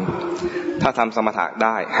ฐานถ้าทำสมถะไ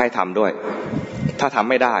ด้ให้ทำด้วยถ้าทำ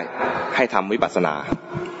ไม่ได้ให้ทำวิปัสสนา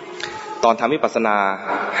ตอนทำวิปัสสนา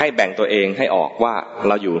ให้แบ่งตัวเองให้ออกว่าเ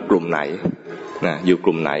ราอยู่กลุ่มไหนนะอยู่ก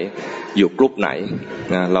ลุ่มไหนอยู่กลุ่มไหน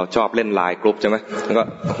นะเราชอบเล่นไลน์กลุ่มใช่ไหมแล้วก็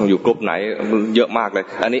อยู่กลุ่มไหนเยอะมากเลย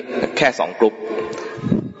อันนี้แค่2กลุ่ม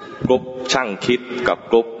ช่างคิดกับ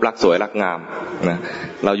กลุ่มรักสวยรักงามนะ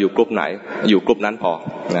เราอยู่กลุ่มไหนอยู่กลุ่มนั้นพอ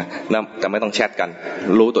นะแต่ไม่ต้องแชทกัน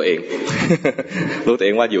รู้ตัวเอง รู้ตัวเอ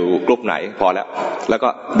งว่าอยู่กลุ่มไหนพอแล้วก็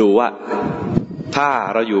ดูว่าถ้า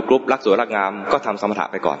เราอยู่กลุ่มรักสวยรักงามก็ทำสมถะ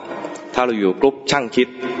ไปก่อนถ้าเราอยู่กลุ่มช่างคิด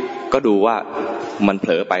ก็ดูว่ามันเผ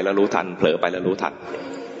ลอไปแล้วรู้ทันเผลอไปแล้วรู้ทัน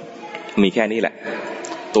มีแค่นี้แหละ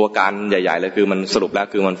ตัวการใหญ่ๆเลยคือมันสรุปแล้ว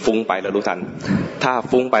คือมันฟุ้งไปแล้วรู้ทันถ้า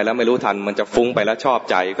ฟุ้งไปแล้วไม่รู้ทันมันจะฟุ้งไปแล้วชอบ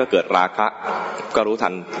ใจก็เกิดราคะก็รู้ทั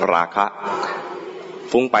นราคะ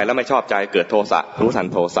ฟุ้งไปแล้วไม่ชอบใจเกิดโทสะรู้ทัน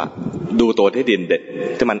โทสะดูตัวที่เด่น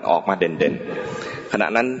ที่มันออกมาเด่นขณะ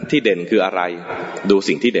นั้นที่เด่นคืออะไรดู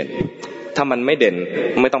สิ่งที่เด่นถ้ามันไม่เด่น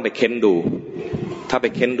ไม่ต้องไปเค้นดูถ้าไป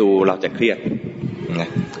เค้นดูเราจะเครียดนะ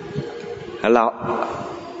แล้วเรา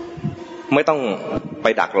ไม่ต้องไป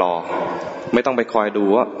ดักรอไม่ต้องไปคอยดู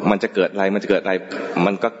ว่ามันจะเกิดอะไรมัน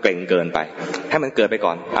ก็เกร็งเกินไปให้มันเกิดไปก่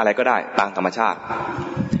อนอะไรก็ได้ตามธรรมชาติ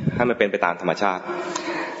ให้มันเป็นไปตามธรรมชาติ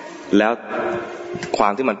แล้วควา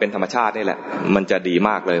มที่มันเป็นธรรมชาตินี่แหละมันจะดีม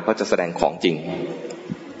ากเลยเพราะจะแสดงของจริง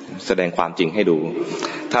แสดงความจริงให้ดู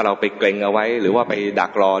ถ้าเราไปเกร็งเอาไว้หรือว่าไปดั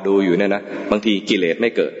กรอดูอยู่เนี่ยนะบางทีกิเลสไม่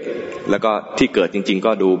เกิดแล้วก็ที่เกิดจริงๆ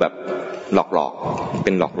ก็ดูแบบหลอกเ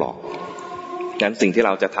ป็นหลอกงั้นสิ่งที่เร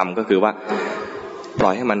าจะทำก็คือว่าปล่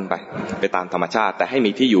อยให้มันไปตามธรรมชาติแต่ให้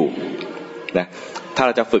มีที่อยู่นะถ้าเร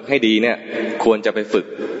าจะฝึกให้ดีเนี่ยควรจะไปฝึก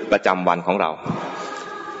ประจำวันของเรา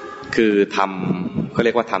คือทำเขาเ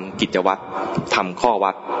รียกว่าทำกิจวัตรทำข้อ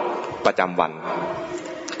วัดประจำวัน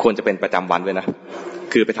ควรจะเป็นประจำวันด้วยนะ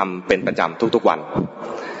คือไปทำเป็นประจำทุกๆวัน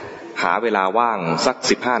หาเวลาว่างสัก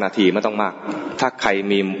15นาทีไม่ต้องมากถ้าใคร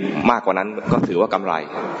มีมากกว่านั้นก็ถือว่ากำไร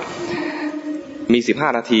มี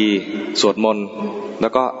15นาทีสวดมนต์แล้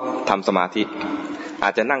วก็ทำสมาธิอา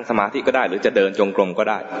จจะนั่งสมาธิก็ได้หรือจะเดินจงกรมก็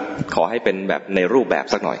ได้ขอให้เป็นแบบในรูปแบบ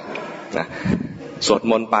สักหน่อยนะสวด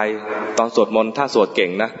มนต์ไปตอนสวดมนต์ถ้าสวดเก่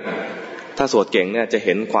งนะถ้าสวดเก่งเนี่ยจะเ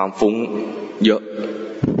ห็นความฟุ้งเยอะ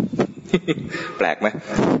แปลกไหม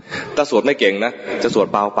ถ้าสวดไม่เก่งนะจะสวด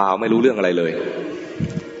เปล่าๆไม่รู้เรื่องอะไรเลย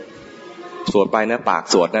สวดไปนะปาก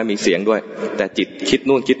สวดนะมีเสียงด้วยแต่จิตคิด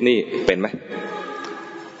นู่นคิดนี่เป็นไหม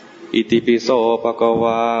อิติปิโสภะคะว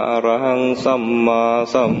าอะระหังสัมมา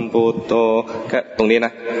สัมพุทโธแค่ตรงนี้น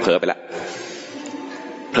ะเผลอไปละ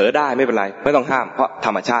เผลอได้ไม่เป็นไรไม่ต้องห้ามเพราะธ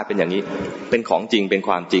รรมชาติเป็นอย่างนี้เป็นของจริงเป็นค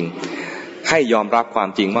วามจริงให้ยอมรับความ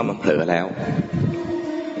จริงว่ามันเผลอแล้ว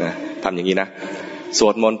นะทำอย่างนี้นะส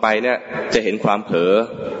วดมนต์ไปเนี่ยจะเห็นความเผลอ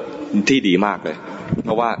ที่ดีมากเลยเพ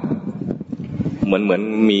ราะว่าเหมือน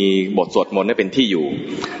มีบทสวดมนต์เนี่ยเป็นที่อยู่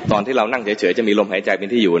ตอนที่เรานั่งเฉยๆจะมีลมหายใจเป็น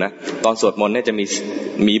ที่อยู่นะตอนสวดมนต์เนี่ยจะ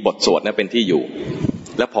มีบทสวดเนี่ยเป็นที่อยู่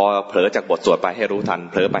แล้วพอเผลอจากบทสวดไปให้รู้ทัน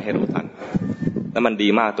เผลอไปให้รู้ทันแล้วมันดี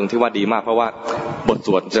มากตรงที่ว่าดีมากเพราะว่าบทส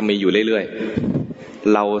วดจะมีอยู่เรื่อย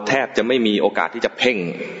ๆเราแทบจะไม่มีโอกาสที่จะเพ่ง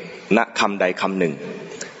ณคำใดคำหนึ่ง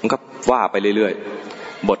มันก็ว่าไปเรื่อย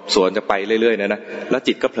ๆบทสวดจะไปเรื่อยๆนะแล้ว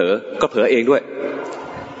จิตก็เผลอเองด้วย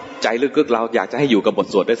ใจลึกๆเราอยากจะให้อยู่กับบท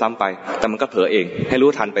สวดด้วยซ้ำไปแต่มันก็เผลอเองให้รู้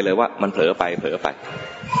ทันไปเลยว่ามันเผลอไป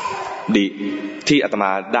ดีที่อาตม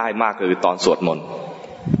าได้มากคือตอนสวดมนต์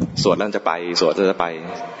สวดแล้วจะไปสวดแล้วจะไป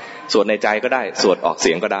สวดในใจก็ได้สวดออกเ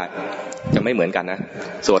สียงก็ได้จะไม่เหมือนกันนะ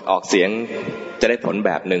สวดออกเสียงจะได้ผลแ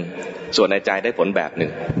บบนึงสวดในใจได้ผลแบบนึ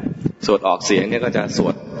งสวดออกเสียงเนี่ยก็จะสว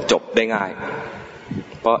ดจบได้ง่าย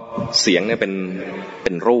เพราะเสียงเนี่ยเ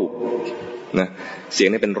ป็นรูปนะเสียง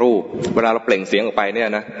นี่เป็นรูปเวลาเราเปล่งเสียงออกไปเนี่ย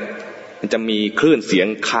นะมันจะมีคลื่นเสียง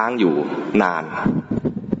ค้างอยู่นาน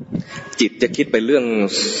จิตจะคิดไปเรื่อง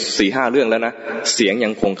 4-5 เรื่องแล้วนะเสียงยั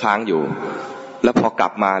งคงค้างอยู่แล้วพอกลั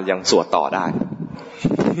บมายังสวดต่อได้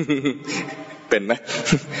เป็นไหม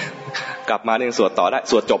กลับมายังสวดต่อได้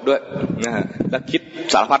สวดจบด้วยนะฮะแล้วคิด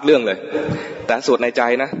สารพัดเรื่องเลยแต่สวดในใจ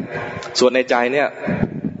นะสวดในใจเนี่ย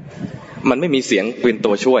มันไม่มีเสียงเป็น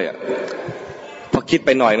ตัวช่วยอ่ะพอคิดไป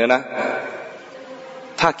หน่อยนะ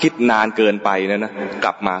ถ้าคิดนานเกินไปนะก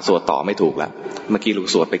ลับมาสวดต่อไม่ถูกละเมื่อกี้ลูก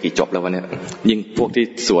สวดไปกี่จบแล้ววะเนี่ยยิ่งพวกที่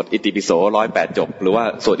สวดอิติปิโส108จบหรือว่า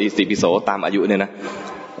สวดอิติปิโสตามอายุเนี่ยนะ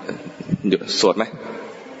สวดไหม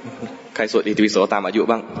ใครสวดอิติปิโสตามอายุ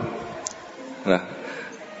บ้างนะ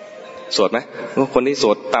สวดไหมคนที่ส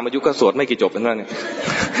วดตามอายุก็สวดไม่กี่จบเท่านั้นเนี่ย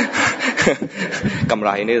กำไร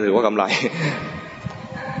นี่ถือว่ากำไร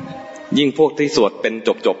ยิ่งพวกที่สวดเป็น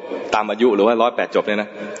จบตามอายุหรือว่า108 จบเนี่ยนะ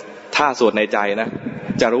ถ้าสวดในใจนะ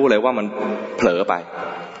จะรู้เลยว่ามันเผลอไป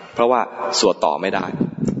เพราะว่าสวดต่อไม่ได้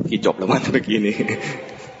ที่จบแล้วมันเมื่อกี้นี้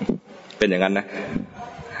เป็นอย่างนั้นนะ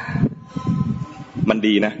มัน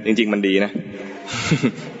ดีนะจริงๆมันดีนะ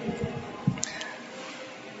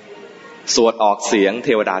สวดออกเสียงเท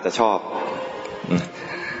วดาจะชอบ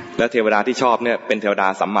และเทวดาที่ชอบเนี่ยเป็นเทวดา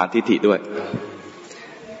สัมมาทิฏฐิด้วย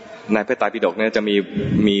ในพระไตรปิฎกเนี่ยจะ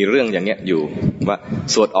มีเรื่องอย่างเงี้ยอยู่ว่า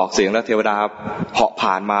สวดออกเสียงแล้วเทวดาเหาะ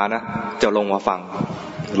ผ่านมานะจะลงมาฟัง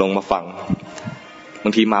บา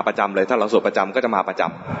งทีมาประจำเลยถ้าเราสวดประจำก็จะมาประจ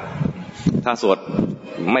ำถ้าสวด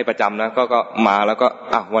ไม่ประจำนะก็มาแล้วก็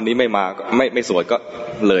วันนี้ไม่มาไม่สวดก็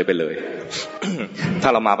เลยไปเลย ถ้า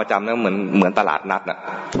เรามาประจำนะเหมือนตลาดนัดน่ะ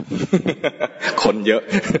คนเยอะ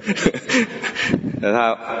แต่ถ้า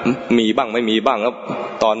มีบ้างไม่มีบ้างแล้ว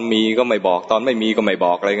ตอนมีก็ไม่บอกตอนไม่มีก็ไม่บ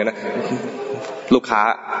อกอะไรเงี้ยนะลูกค้า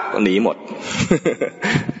หนีหมด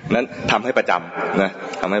นั้นทำให้ประจำนะ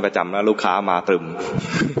ทำให้ประจำแล้วลูกค้ามาตรึม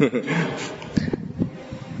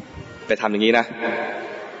ไปทำอย่างนี้นะ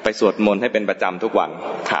ไปสวดมนต์ให้เป็นประจำทุกวัน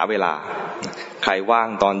หาเวลาใครว่าง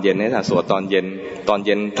ตอนเย็นให้สวดตอนเ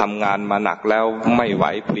ย็นทำงานมาหนักแล้วไม่ไหว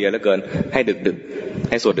เพลียเหลือเกินให้ดึก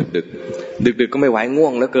ให้สวดดึกก็ไม่ไหวง่ว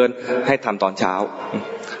งเหลือเกินให้ทำตอนเช้า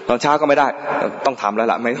ก็ไม่ได้ต้องทำแล้ว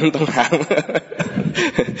ล่ะไม่ต้องหา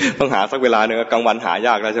ต้องหาสักเวลาหนึ่งกลางวันหาย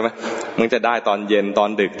ากแล้วใช่ไหมมันจะได้ตอนเย็นตอน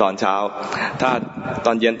ดึกตอนเช้าถ้าต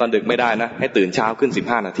อนเย็นตอนดึกไม่ได้นะให้ตื่นเช้าขึ้น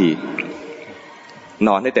15 นาทีน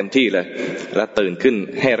อนให้เต็มที่เลยแล้วตื่นขึ้น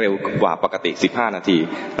ให้เร็วกว่าปกติ15 นาที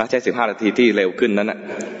แล้วใช้15 นาทีที่เร็วขึ้นนั้นนะ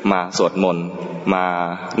มาสวดมนต์มา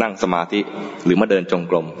นั่งสมาธิหรือมาเดินจง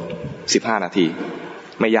กรม15 นาที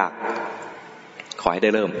ไม่ยากขอให้ได้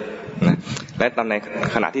เริ่มนะและตอนใน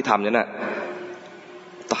ขณะที่ทำนั้นนะ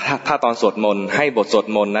ถ้าตอนสวดมนต์ให้บทสวด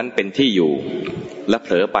มนต์นั้นเป็นที่อยู่และเผ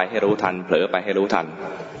ลอไปให้รู้ทันเผลอไปให้รู้ทัน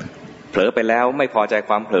เผลอไปแล้วไม่พอใจ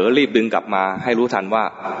ความเผลอรีบดึงกลับมาให้รู้ทันว่า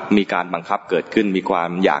มีการบังคับเกิดขึ้นมีความ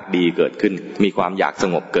อยากดีเกิดขึ้นมีความอยากส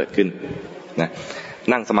งบเกิดขึ้นนะ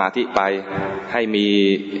นั่งสมาธิไปให้มี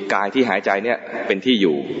กายที่หายใจเนี่ยเป็นที่อ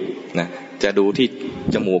ยู่นะจะดูที่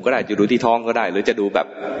จมูกก็ได้จะดูที่ท้องก็ได้หรือจะดูแบบ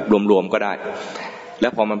รวมๆก็ได้แล้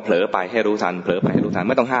วพอมันเผลอไปให้รู้ทันเผลอไปให้รู้ทัน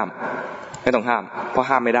ไม่ต้องห้ามเพราะ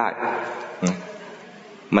ห้ามไม่ได้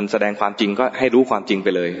มันแสดงความจริงก็ให้รู้ความจริงไป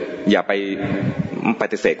เลยอย่าไปป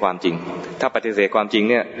ฏิเสธความจริงถ้าปฏิเสธความจริง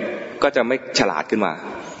เนี่ยก็จะไม่ฉลาดขึ้นมา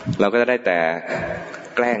เราก็จะได้แต่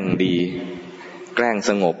แกล้งดีแกล้ง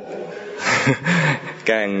สงบ แ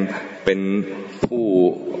กล้งเป็นผู้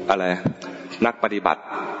อะไรนักปฏิบัติ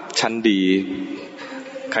ชั้นดี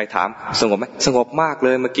ใครถามสงบไหมสงบมากเล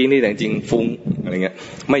ยเมื่อกี้นี่แต่จริงฟุ้งอะไรเงี้ย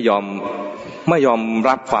ไม่ยอม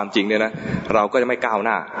รับความจริงเนี่ยนะเราก็จะไม่ก้าวห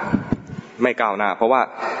น้าเพราะว่า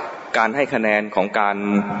การให้คะแนนของการ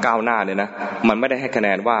ก้าวหน้าเนี่ยนะมันไม่ได้ให้คะแน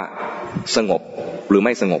นว่าสงบหรือไ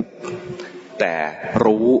ม่สงบแต่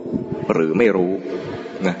รู้หรือไม่รู้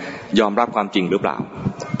นะยอมรับความจริงหรือเปล่า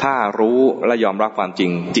ถ้ารู้และยอมรับความจริง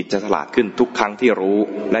จิตจะฉลาดขึ้นทุกครั้งที่รู้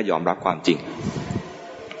และยอมรับความจริง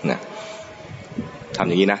นะทำ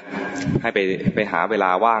อย่างนี้นะให้ไปหาเวลา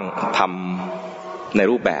ว่างทำใน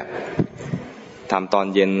รูปแบบทำตอน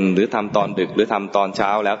เย็นหรือทำตอนดึกหรือทำตอนเช้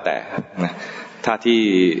าแล้วแต่นะถ้าที่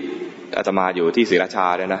อาตมาอยู่ที่ศรีราชา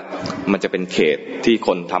เนี่ยนะมันจะเป็นเขตที่ค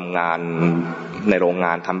นทำงานในโรงง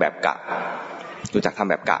านทำแบบกะรู้จักทำ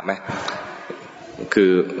แบบกะไหมคื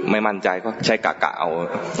อไม่มั่นใจก็ใช้กะเอา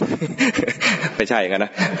ไม่ใช่กันน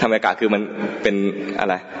ะทำแบบกะคือมันเป็นอะ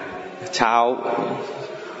ไรเช้า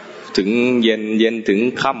ถึงเย็นถึง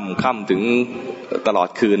ค่ำถึงตลอด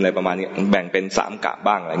คืนอะไรประมาณนี้แบ่งเป็น3 กะ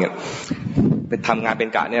บ้างอะไรเงี้ยไปทำงานเป็น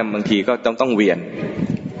กะเนี่ยบางทีก็ต้องเวียน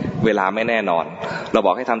เวลาไม่แน่นอนเราบ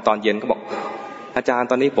อกให้ทำตอนเย็นก็บอกอาจารย์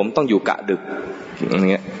ตอนนี้ผมต้องอยู่กะดึกอย่า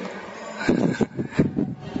งเงี้ย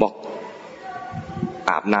บอก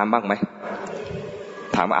อาบน้ำบ้างไหม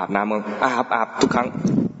ถามว่าอาบน้ำมั้งอาบทุกครั้ง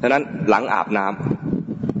ฉะนั้นหลังอาบน้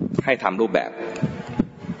ำให้ทำรูปแบบ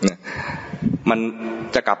มัน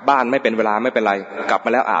จะกลับบ้านไม่เป็นเวลาไม่เป็นไรกลับม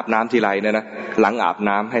าแล้วอาบน้ำทีไรเนี่ยนะหลังอาบ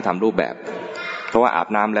น้ำให้ทำรูปแบบเพราะว่าอาบ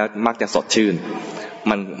น้ำแล้วมักจะสดชื่น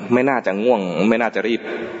มันไม่น่าจะง่วงไม่น่าจะรีบ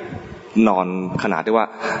นอนขนาดที่ว่า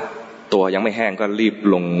ตัวยังไม่แห้งก็รีบ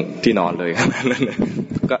ลงที่นอนเลย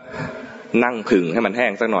ก็นั่งผึ่งให้มันแห้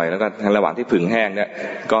งสักหน่อยแล้วก็ระหว่างที่ผึ่งแห้งเนี่ย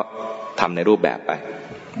ก็ทำในรูปแบบไป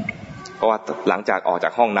เพราะว่าหลังจากออกจา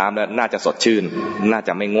กห้องน้ำแล้วน่าจะสดชื่นน่าจ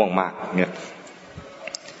ะไม่ง่วงมากเนี่ย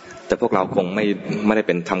แต่พวกเราคงไม่ได้เ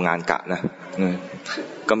ป็นทำงานกะนะ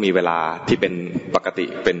ก็มีเวลาที่เป็นปกติ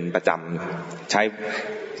เป็นประจำใช้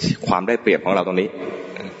ความได้เปรียบของเราตรงนี้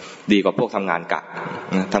ดีกว่าพวกทำงานกะ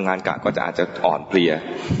ทำงานกะก็จะอาจจะอ่อนเพลีย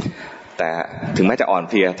แต่ถึงแม้จะอ่อน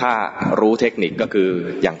เพลียถ้ารู้เทคนิคก็คือ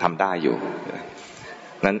ยังทำได้อยู่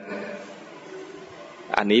นั้น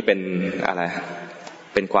อันนี้เป็นอะไร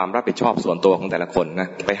เป็นความรับผิดชอบส่วนตัวของแต่ละคนนะ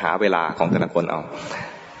ไปหาเวลาของแต่ละคนเอา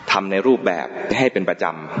ทำในรูปแบบให้เป็นประจ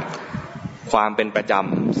ำความเป็นประจ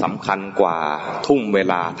ำสำคัญกว่าทุ่มเว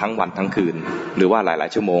ลาทั้งวันทั้งคืนหรือว่าหลาย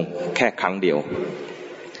ๆชั่วโมงแค่ครั้งเดียว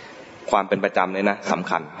ความเป็นประจำเนี่ยนะสำ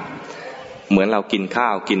คัญเหมือนเรากินข้า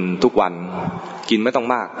วกินทุกวันกินไม่ต้อง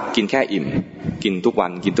มากกินแค่อิ่มกินทุกวั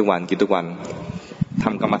นกินทุกวันกินทุกวันท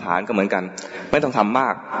ำกรรมฐานก็เหมือนกันไม่ต้องทำมา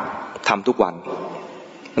กทำทุกวัน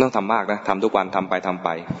ไม่ต้องทำมากนะทำทุกวันทำไป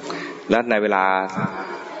และในเวลา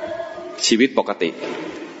ชีวิตปกติ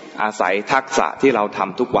อาศัยทักษะที่เราท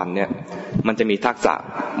ำทุกวันเนี่ยมันจะมีทักษะ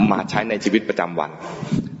มาใช้ในชีวิตประจำวัน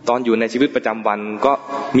ตอนอยู่ในชีวิตประจำวันก็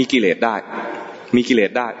มีกิเลสได้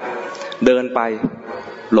เดินไป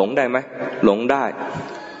หลงได้ไหมหลงได้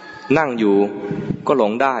นั่งอยู่ก็หล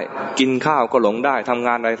งได้กินข้าวก็หลงได้ทำง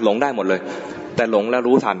านอะไรหลงได้หมดเลยแต่หลงแล้ว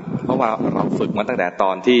รู้ทันเพราะว่าเราฝึกมาตั้งแต่ต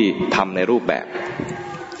อนที่ทำในรูปแบบ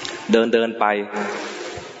เดินไป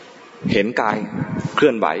เห็นกายเคลื่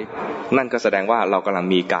อนไหวนั่นก็แสดงว่าเรากำลัง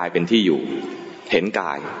มีกายเป็นที่อยู่เห็นก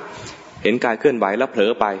ายเคลื่อนไหวแล้วเผล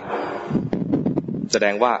อไปแสด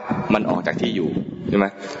งว่ามันออกจากที่อยู่ใช่ไหม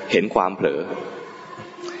เห็นความเผลอ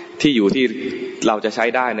ที่อยู่ที่เราจะใช้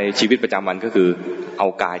ได้ในชีวิตประจำวันก็คือเอา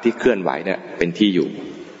กายที่เคลื่อนไหวเนี่ยเป็นที่อยู่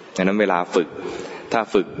ดังนั้นเวลาฝึกถ้า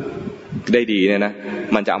ฝึกได้ดีเนี่ยนะ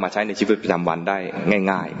มันจะเอามาใช้ในชีวิตประจำวันได้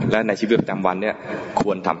ง่ายๆและในชีวิตประจำวันเนี่ยค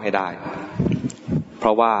วรทำให้ได้เพร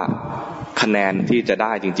าะว่าคะแนนที่จะไ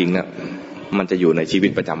ด้จริงๆเนี่ยมันจะอยู่ในชีวิ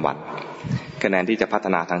ตประจำวันคะแนนที่จะพัฒ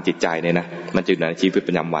นาทางจิตใจเนี่ยนะมันจะอยู่ในชีวิตป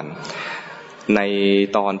ระจำวันใน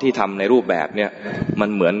ตอนที่ทำในรูปแบบเนี่ยมัน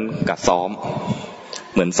เหมือนกับซ้อ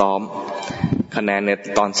มคะแนนใน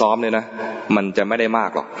ตอนซ้อมเนี่ยนะมันจะไม่ได้มา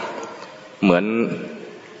กหรอกเหมือน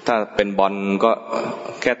ถ้าเป็นบอลก็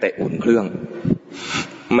แค่เตะอุ่นเครื่อง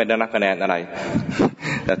ไม่ได้นับคะแนนอะไร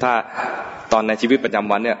แต่ถ้าตอนในชีวิตประจ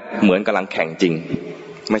ำวันเนี่ยเหมือนกำลังแข่งจริง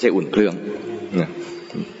ไม่ใช่อุ่นเครื่อง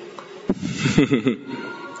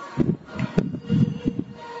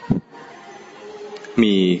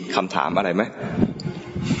มีคำถามอะไรไหม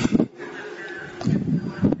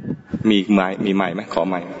มีไมค์ไหมขอ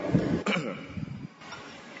ไมค์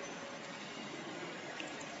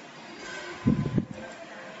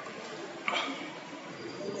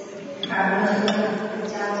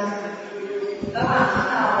ระหว่าง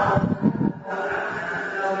ที่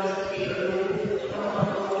เรามีสติรู้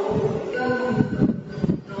เรื่อง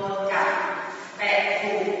ตัวจับแปะ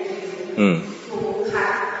ถูค่ะ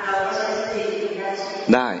เราก็ใช้สติ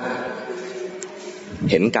ได้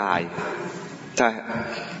เห็นกายใช่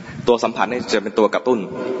ตัวสัมผัสนี่จะเป็นตัวกระตุ้น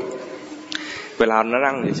เวลา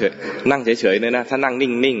นั่งเฉยๆเนี่ยนะถ้านั่ง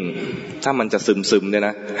นิ่งๆถ้ามันจะซึมๆเนี่ยน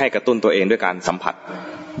ะให้กระตุ้นตัวเองด้วยการสัมผัส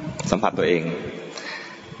ตัวเอง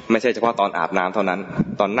ไม่ใช่เฉพาะตอนอาบน้ำเท่านั้น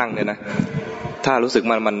ตอนนั่งเนี่ยนะถ้ารู้สึก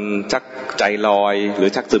มันชักใจลอยหรือ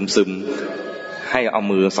ชักซึมๆให้เอา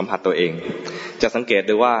มือสัมผัสตัวเองจะสังเกต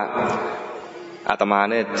ดูว่าอาตมา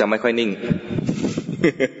เนี่ยจะไม่ค่อยนิ่ง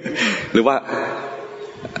หรือว่า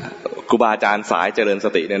ครูบาอาจารย์สายเจริญส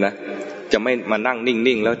ติเนี่ยนะจะไม่มานั่ง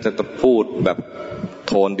นิ่งๆแล้วจะพูดแบบ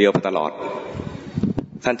โทนเดียวไปตลอด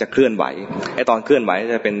ท่านจะเคลื่อนไหวไอ้ตอนเคลื่อนไหว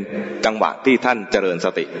จะเป็นจังหวะที่ท่านเจริญส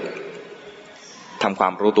ติทำควา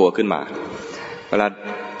มรู้ตัวขึ้นมาเวลา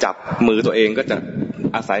จับมือตัวเองก็จะ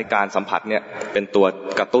อาศัยการสัมผัสเนี่ยเป็นตัว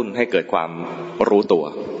กระตุ้นให้เกิดความรู้ตัว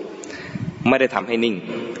ไม่ได้ทำให้นิ่ง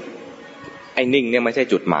ไอ้นิ่งเนี่ยไม่ใช่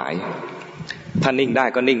จุดหมายถ้านิ่งได้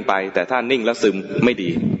ก็นิ่งไปแต่ถ้านิ่งแล้วซึมไม่ดี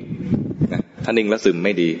นะถ้านิ่งแล้วซึมไ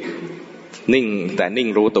ม่ดีนิ่งแต่นิ่ง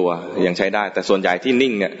รู้ตัวยังใช้ได้แต่ส่วนใหญ่ที่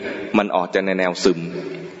นิ่งเนี่ยมันออกจะในแนวซึม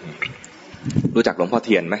รู้จักหลวงพ่อเ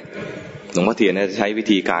ทียนไหมหลวงพ่อเทียนจะใช้วิ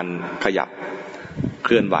ธีการขยับเค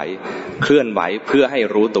ลื่อนไหวเพื่อให้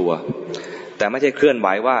รู้ตัวแต่ไม่ใช่เคลื่อนไหว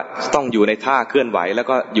ว่าต้องอยู่ในท่าเคลื่อนไหวแล้ว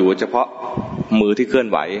ก็อยู่เฉพาะมือที่เคลื่อน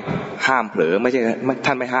ไหวห้ามเผลอไม่ใช่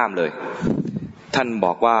ท่านไม่ห้ามเลยท่านบ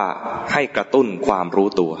อกว่าให้กระตุ้นความรู้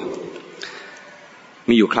ตัว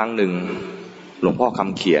มีอยู่ครั้งหนึ่งหลวงพ่อค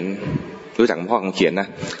ำเขียนรู้จักหลวงพ่อคำเขียนนะ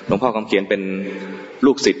หลวงพ่อคำเขียนเป็น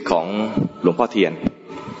ลูกศิษย์ของหลวงพ่อเทียน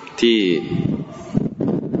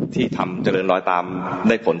ที่ทำเจริญรอยตามไ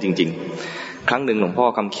ด้ผลจริงๆครั้งหนึ่งหลวงพ่อ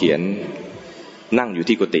คำเขียนนั่งอยู่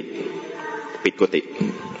ที่กุฏิปิดกุฏิ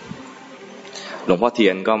หลวงพ่อเที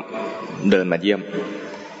ยนก็เดินมาเยี่ยม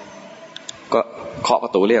ก็เคาะปร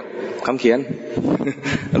ะตูเรียกคำเขียน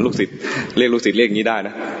ลูกศิษย์เรียกอย่างนี้ได้น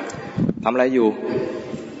ะทำอะไรอยู่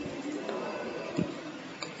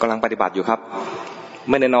กำลังปฏิบัติอยู่ครับ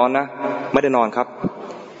ไม่ได้นอนนะไม่ได้นอนครับ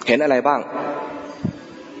เห็นอะไรบ้าง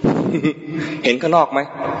เห็นข้างนอกไหม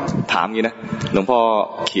ถามงี้นะหลวงพ่อ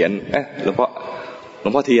เขียนหลวง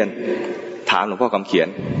พ่อเทียนถามหลวงพ่อคำเขียน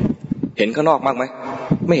เห็นข้างนอกบ้างไหม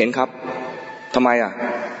ไม่เห็นครับทำไมอ่ะ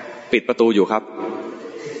ปิดประตูอยู่ครับ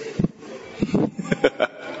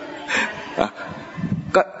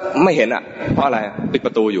ก็ไม่เห็นอ่ะเพราะอะไรปิดป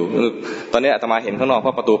ระตูอยู่ตอนนี้อาตมาเห็นข้างนอกเพร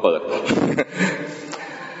าะประตูเปิด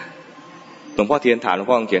หลวงพ่อเทียนถามหลวง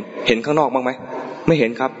พ่อคำเขียนเห็นข้างนอกบ้างไหมไม่เห็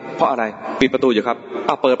นครับเพราะอะไรปิดประตูอยู่ครับ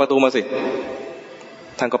เปิดประตูมาสิ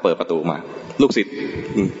ท่านก็เปิดประตูมาลูกศิษ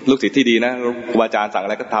ย์ที่ดีนะครูบาอาจารย์สั่งอะ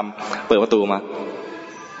ไรก็ทำเปิดประตูมา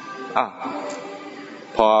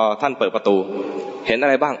พอท่านเปิดประตูเห็นอะ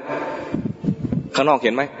ไรบ้างข้างนอกเ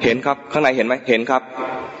ห็นไหมเห็นครับข้างในเห็นไหมเห็นครับ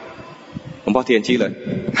หลวงพ่อเทียนชี้เลย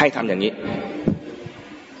ให้ทำอย่างนี้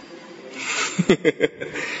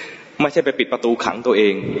ไม่ใช่ไปปิดประตูขังตัวเอ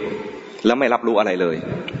งแล้วไม่รับรู้อะไรเลย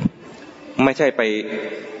ไม่ใช่ไป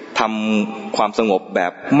ทำความสงบแบ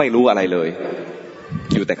บไม่รู้อะไรเลย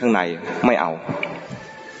อยู่แต่ข้างในไม่เอา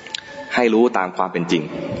ให้รู้ตามความเป็นจริง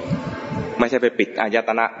ไม่ใช่ไปปิดอายต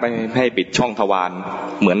นะไม่ให้ปิดช่องทวาร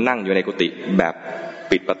เหมือนนั่งอยู่ในกุฏิแบบ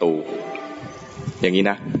ปิดประตูอย่างนี้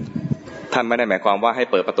นะท่านไม่ได้หมายความว่าให้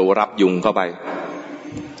เปิดประตูรับยุงเข้าไป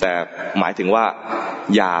แต่หมายถึงว่า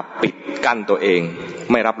อย่าปิดกั้นตัวเอง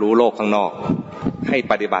ไม่รับรู้โลกข้างนอกให้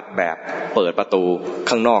ปฏิบัติแบบเปิดประตู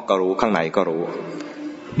ข้างนอกก็รู้ข้างในก็รู้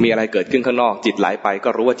มีอะไรเกิดขึ้นข้างนอกจิตไหลไปก็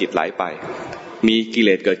รู้ว่าจิตไหลไปมีกิเล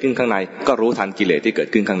สเกิดขึ้นข้างในก็รู้ทันกิเลสที่เกิด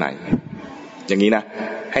ขึ้นข้างในอย่างนี้นะ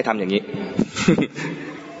ให้ทำอย่างนี้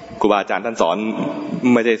ครูบาอาจารย์ท่านสอน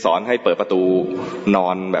ไม่ใช่สอนให้เปิดประตูนอ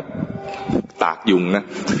นแบบตากยุงนะ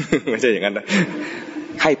ไม่ใช่อย่างนั้นนะ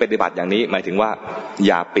ให้ปฏิบัติอย่างนี้หมายถึงว่าอ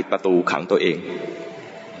ย่าปิดประตูขังตัวเอง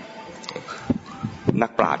นั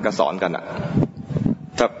กปราชญ์ก็สอนกันอ่ะ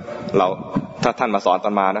ถ้าท่านมาสอนอาต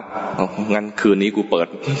มานะงั้นคืนนี้กูเปิด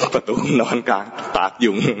ประตูนอนกลางตาก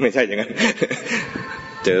ยุงไม่ใช่อย่างนั้น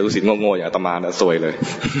เจอลูกศิษย์โง่ๆอย่างอาตมานะซวยเลย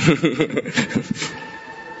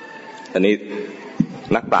อันนี้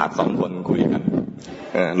นักปราชญ์สองคนคุยกัน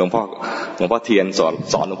หลวงพ่อเทียน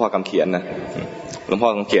สอนหลวงพ่อคำเขียนนะหลวงพ่อ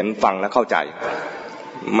คำเขียนฟังแล้วเข้าใจ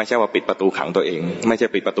ไม่ใช่ว่าปิดประตูขังตัวเองไม่ใช่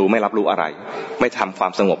ปิดประตูไม่รับรู้อะไรไม่ทำควา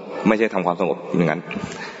มสงบไม่ใช่ทำความสงบอย่างนั้น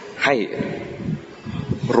ให้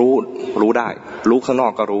รู้ได้รู้ข้างนอ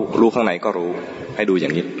กก็รู้ข้างในก็รู้ให้ดูอย่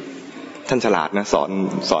างนี้ท่านฉลาดนะ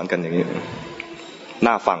สอนกันอย่างนี้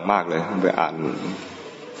น่าฟังมากเลยไปอ่าน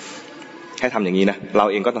ให้ทำอย่างนี้นะเรา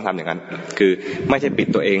เองก็ต้องทำอย่างนั้นคือไม่ใช่ปิด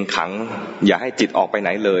ตัวเองขังอย่าให้จิตออกไปไหน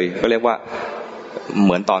เลยก็เรียกว่าเห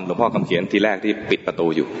มือนตอนหลวงพ่อคำเขียนทีแรกที่ปิดประตู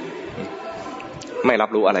อยู่ไม่รับ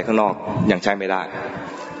รู้อะไรข้างนอกยังใช้ไม่ได้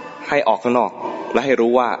ให้ออกข้างนอกและให้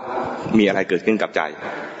รู้ว่ามีอะไรเกิดขึ้นกับใจ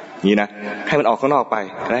นี้นะให้มันออกข้างนอกไป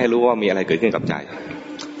และให้รู้ว่ามีอะไรเกิดขึ้นกับใจ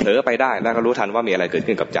เผลอไปได้แล้วก็รู้ทันว่ามีอะไรเกิด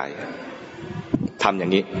ขึ้นกับใจทำอย่า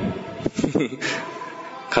งนี้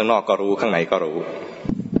ข้างนอกก็รู้ข้างในก็รู้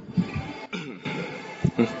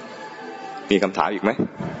มีคำถามอีกไหม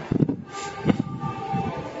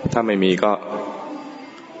ถ้าไม่มีก็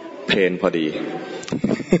เพลนพอดี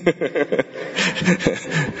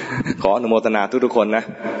ขออนุโมทนาทุกคนนะ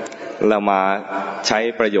เรามาใช้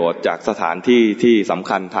ประโยชน์จากสถานที่ที่สำ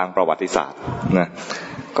คัญทางประวัติศาสตร์นะ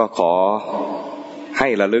ก็ขอให้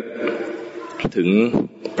ระลึกถึง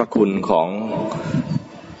พระคุณของ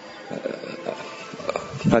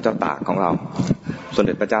พระเจ้าตากของเราสมเ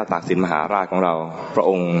ด็จพระเจ้าตากสินมหาราชของเราพระ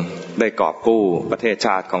องค์ได้กอบกู้ประเทศช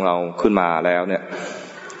าติของเราขึ้นมาแล้วเนี่ย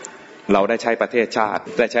เราได้ใช้ประเทศชาติ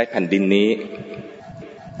ได้ใช้แผ่นดินนี้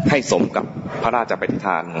ให้สมกับพระราชปณิธ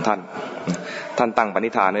านของท่านตั้งปณิ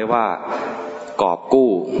ธานไว้ว่ากอบกู้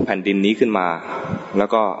แผ่นดินนี้ขึ้นมาแล้ว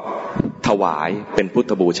ก็ถวายเป็นพุท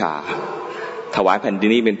ธบูชาถวายแผ่นดิน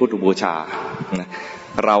นี้เป็นพุทธบูชา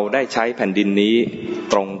เราได้ใช้แผ่นดินนี้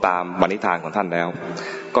ตรงตามปณิธานของท่านแล้ว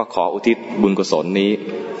ก็ขออุทิศบุญกุศลนี้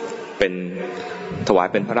เป็นถวาย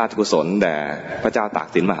เป็นพระราชกุศลแด่พระเจ้าตาก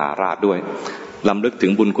สินมหาราชด้วยรำลึกถึ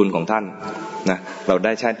งบุญคุณของท่านนะเราไ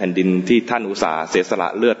ด้ใช้แผ่นดินที่ท่านอุตส่าห์เสียสละ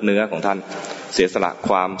เลือดเนื้อของท่านเสียสละค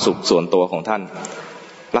วามสุขส่วนตัวของท่าน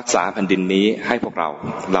รักษาแผ่นดินนี้ให้พวกเร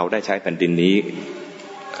าได้ใช้แผ่นดินนี้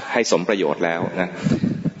ให้สมประโยชน์แล้วนะ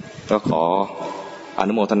ก็ขออ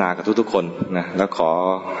นุโมทนากับทุกๆคนนะแล้วขอ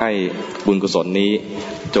ให้บุญกุศลนี้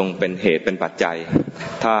จงเป็นเหตุเป็นปัจจัย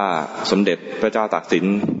ถ้าสมเด็จพระเจ้าตากสิน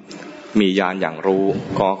มีญาณอย่างรู้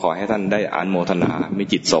ก็ขอให้ท่านได้อนุโมทนามี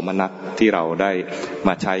จิตโสมนัสที่เราได้ม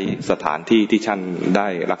าใช้สถานที่ที่ท่านได้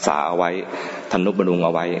รักษาเอาไว้ทนุบำรุงเอ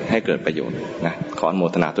าไว้ให้เกิดประโยชน์นะขออนุโม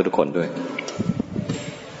ทนาทุกๆคนด้วย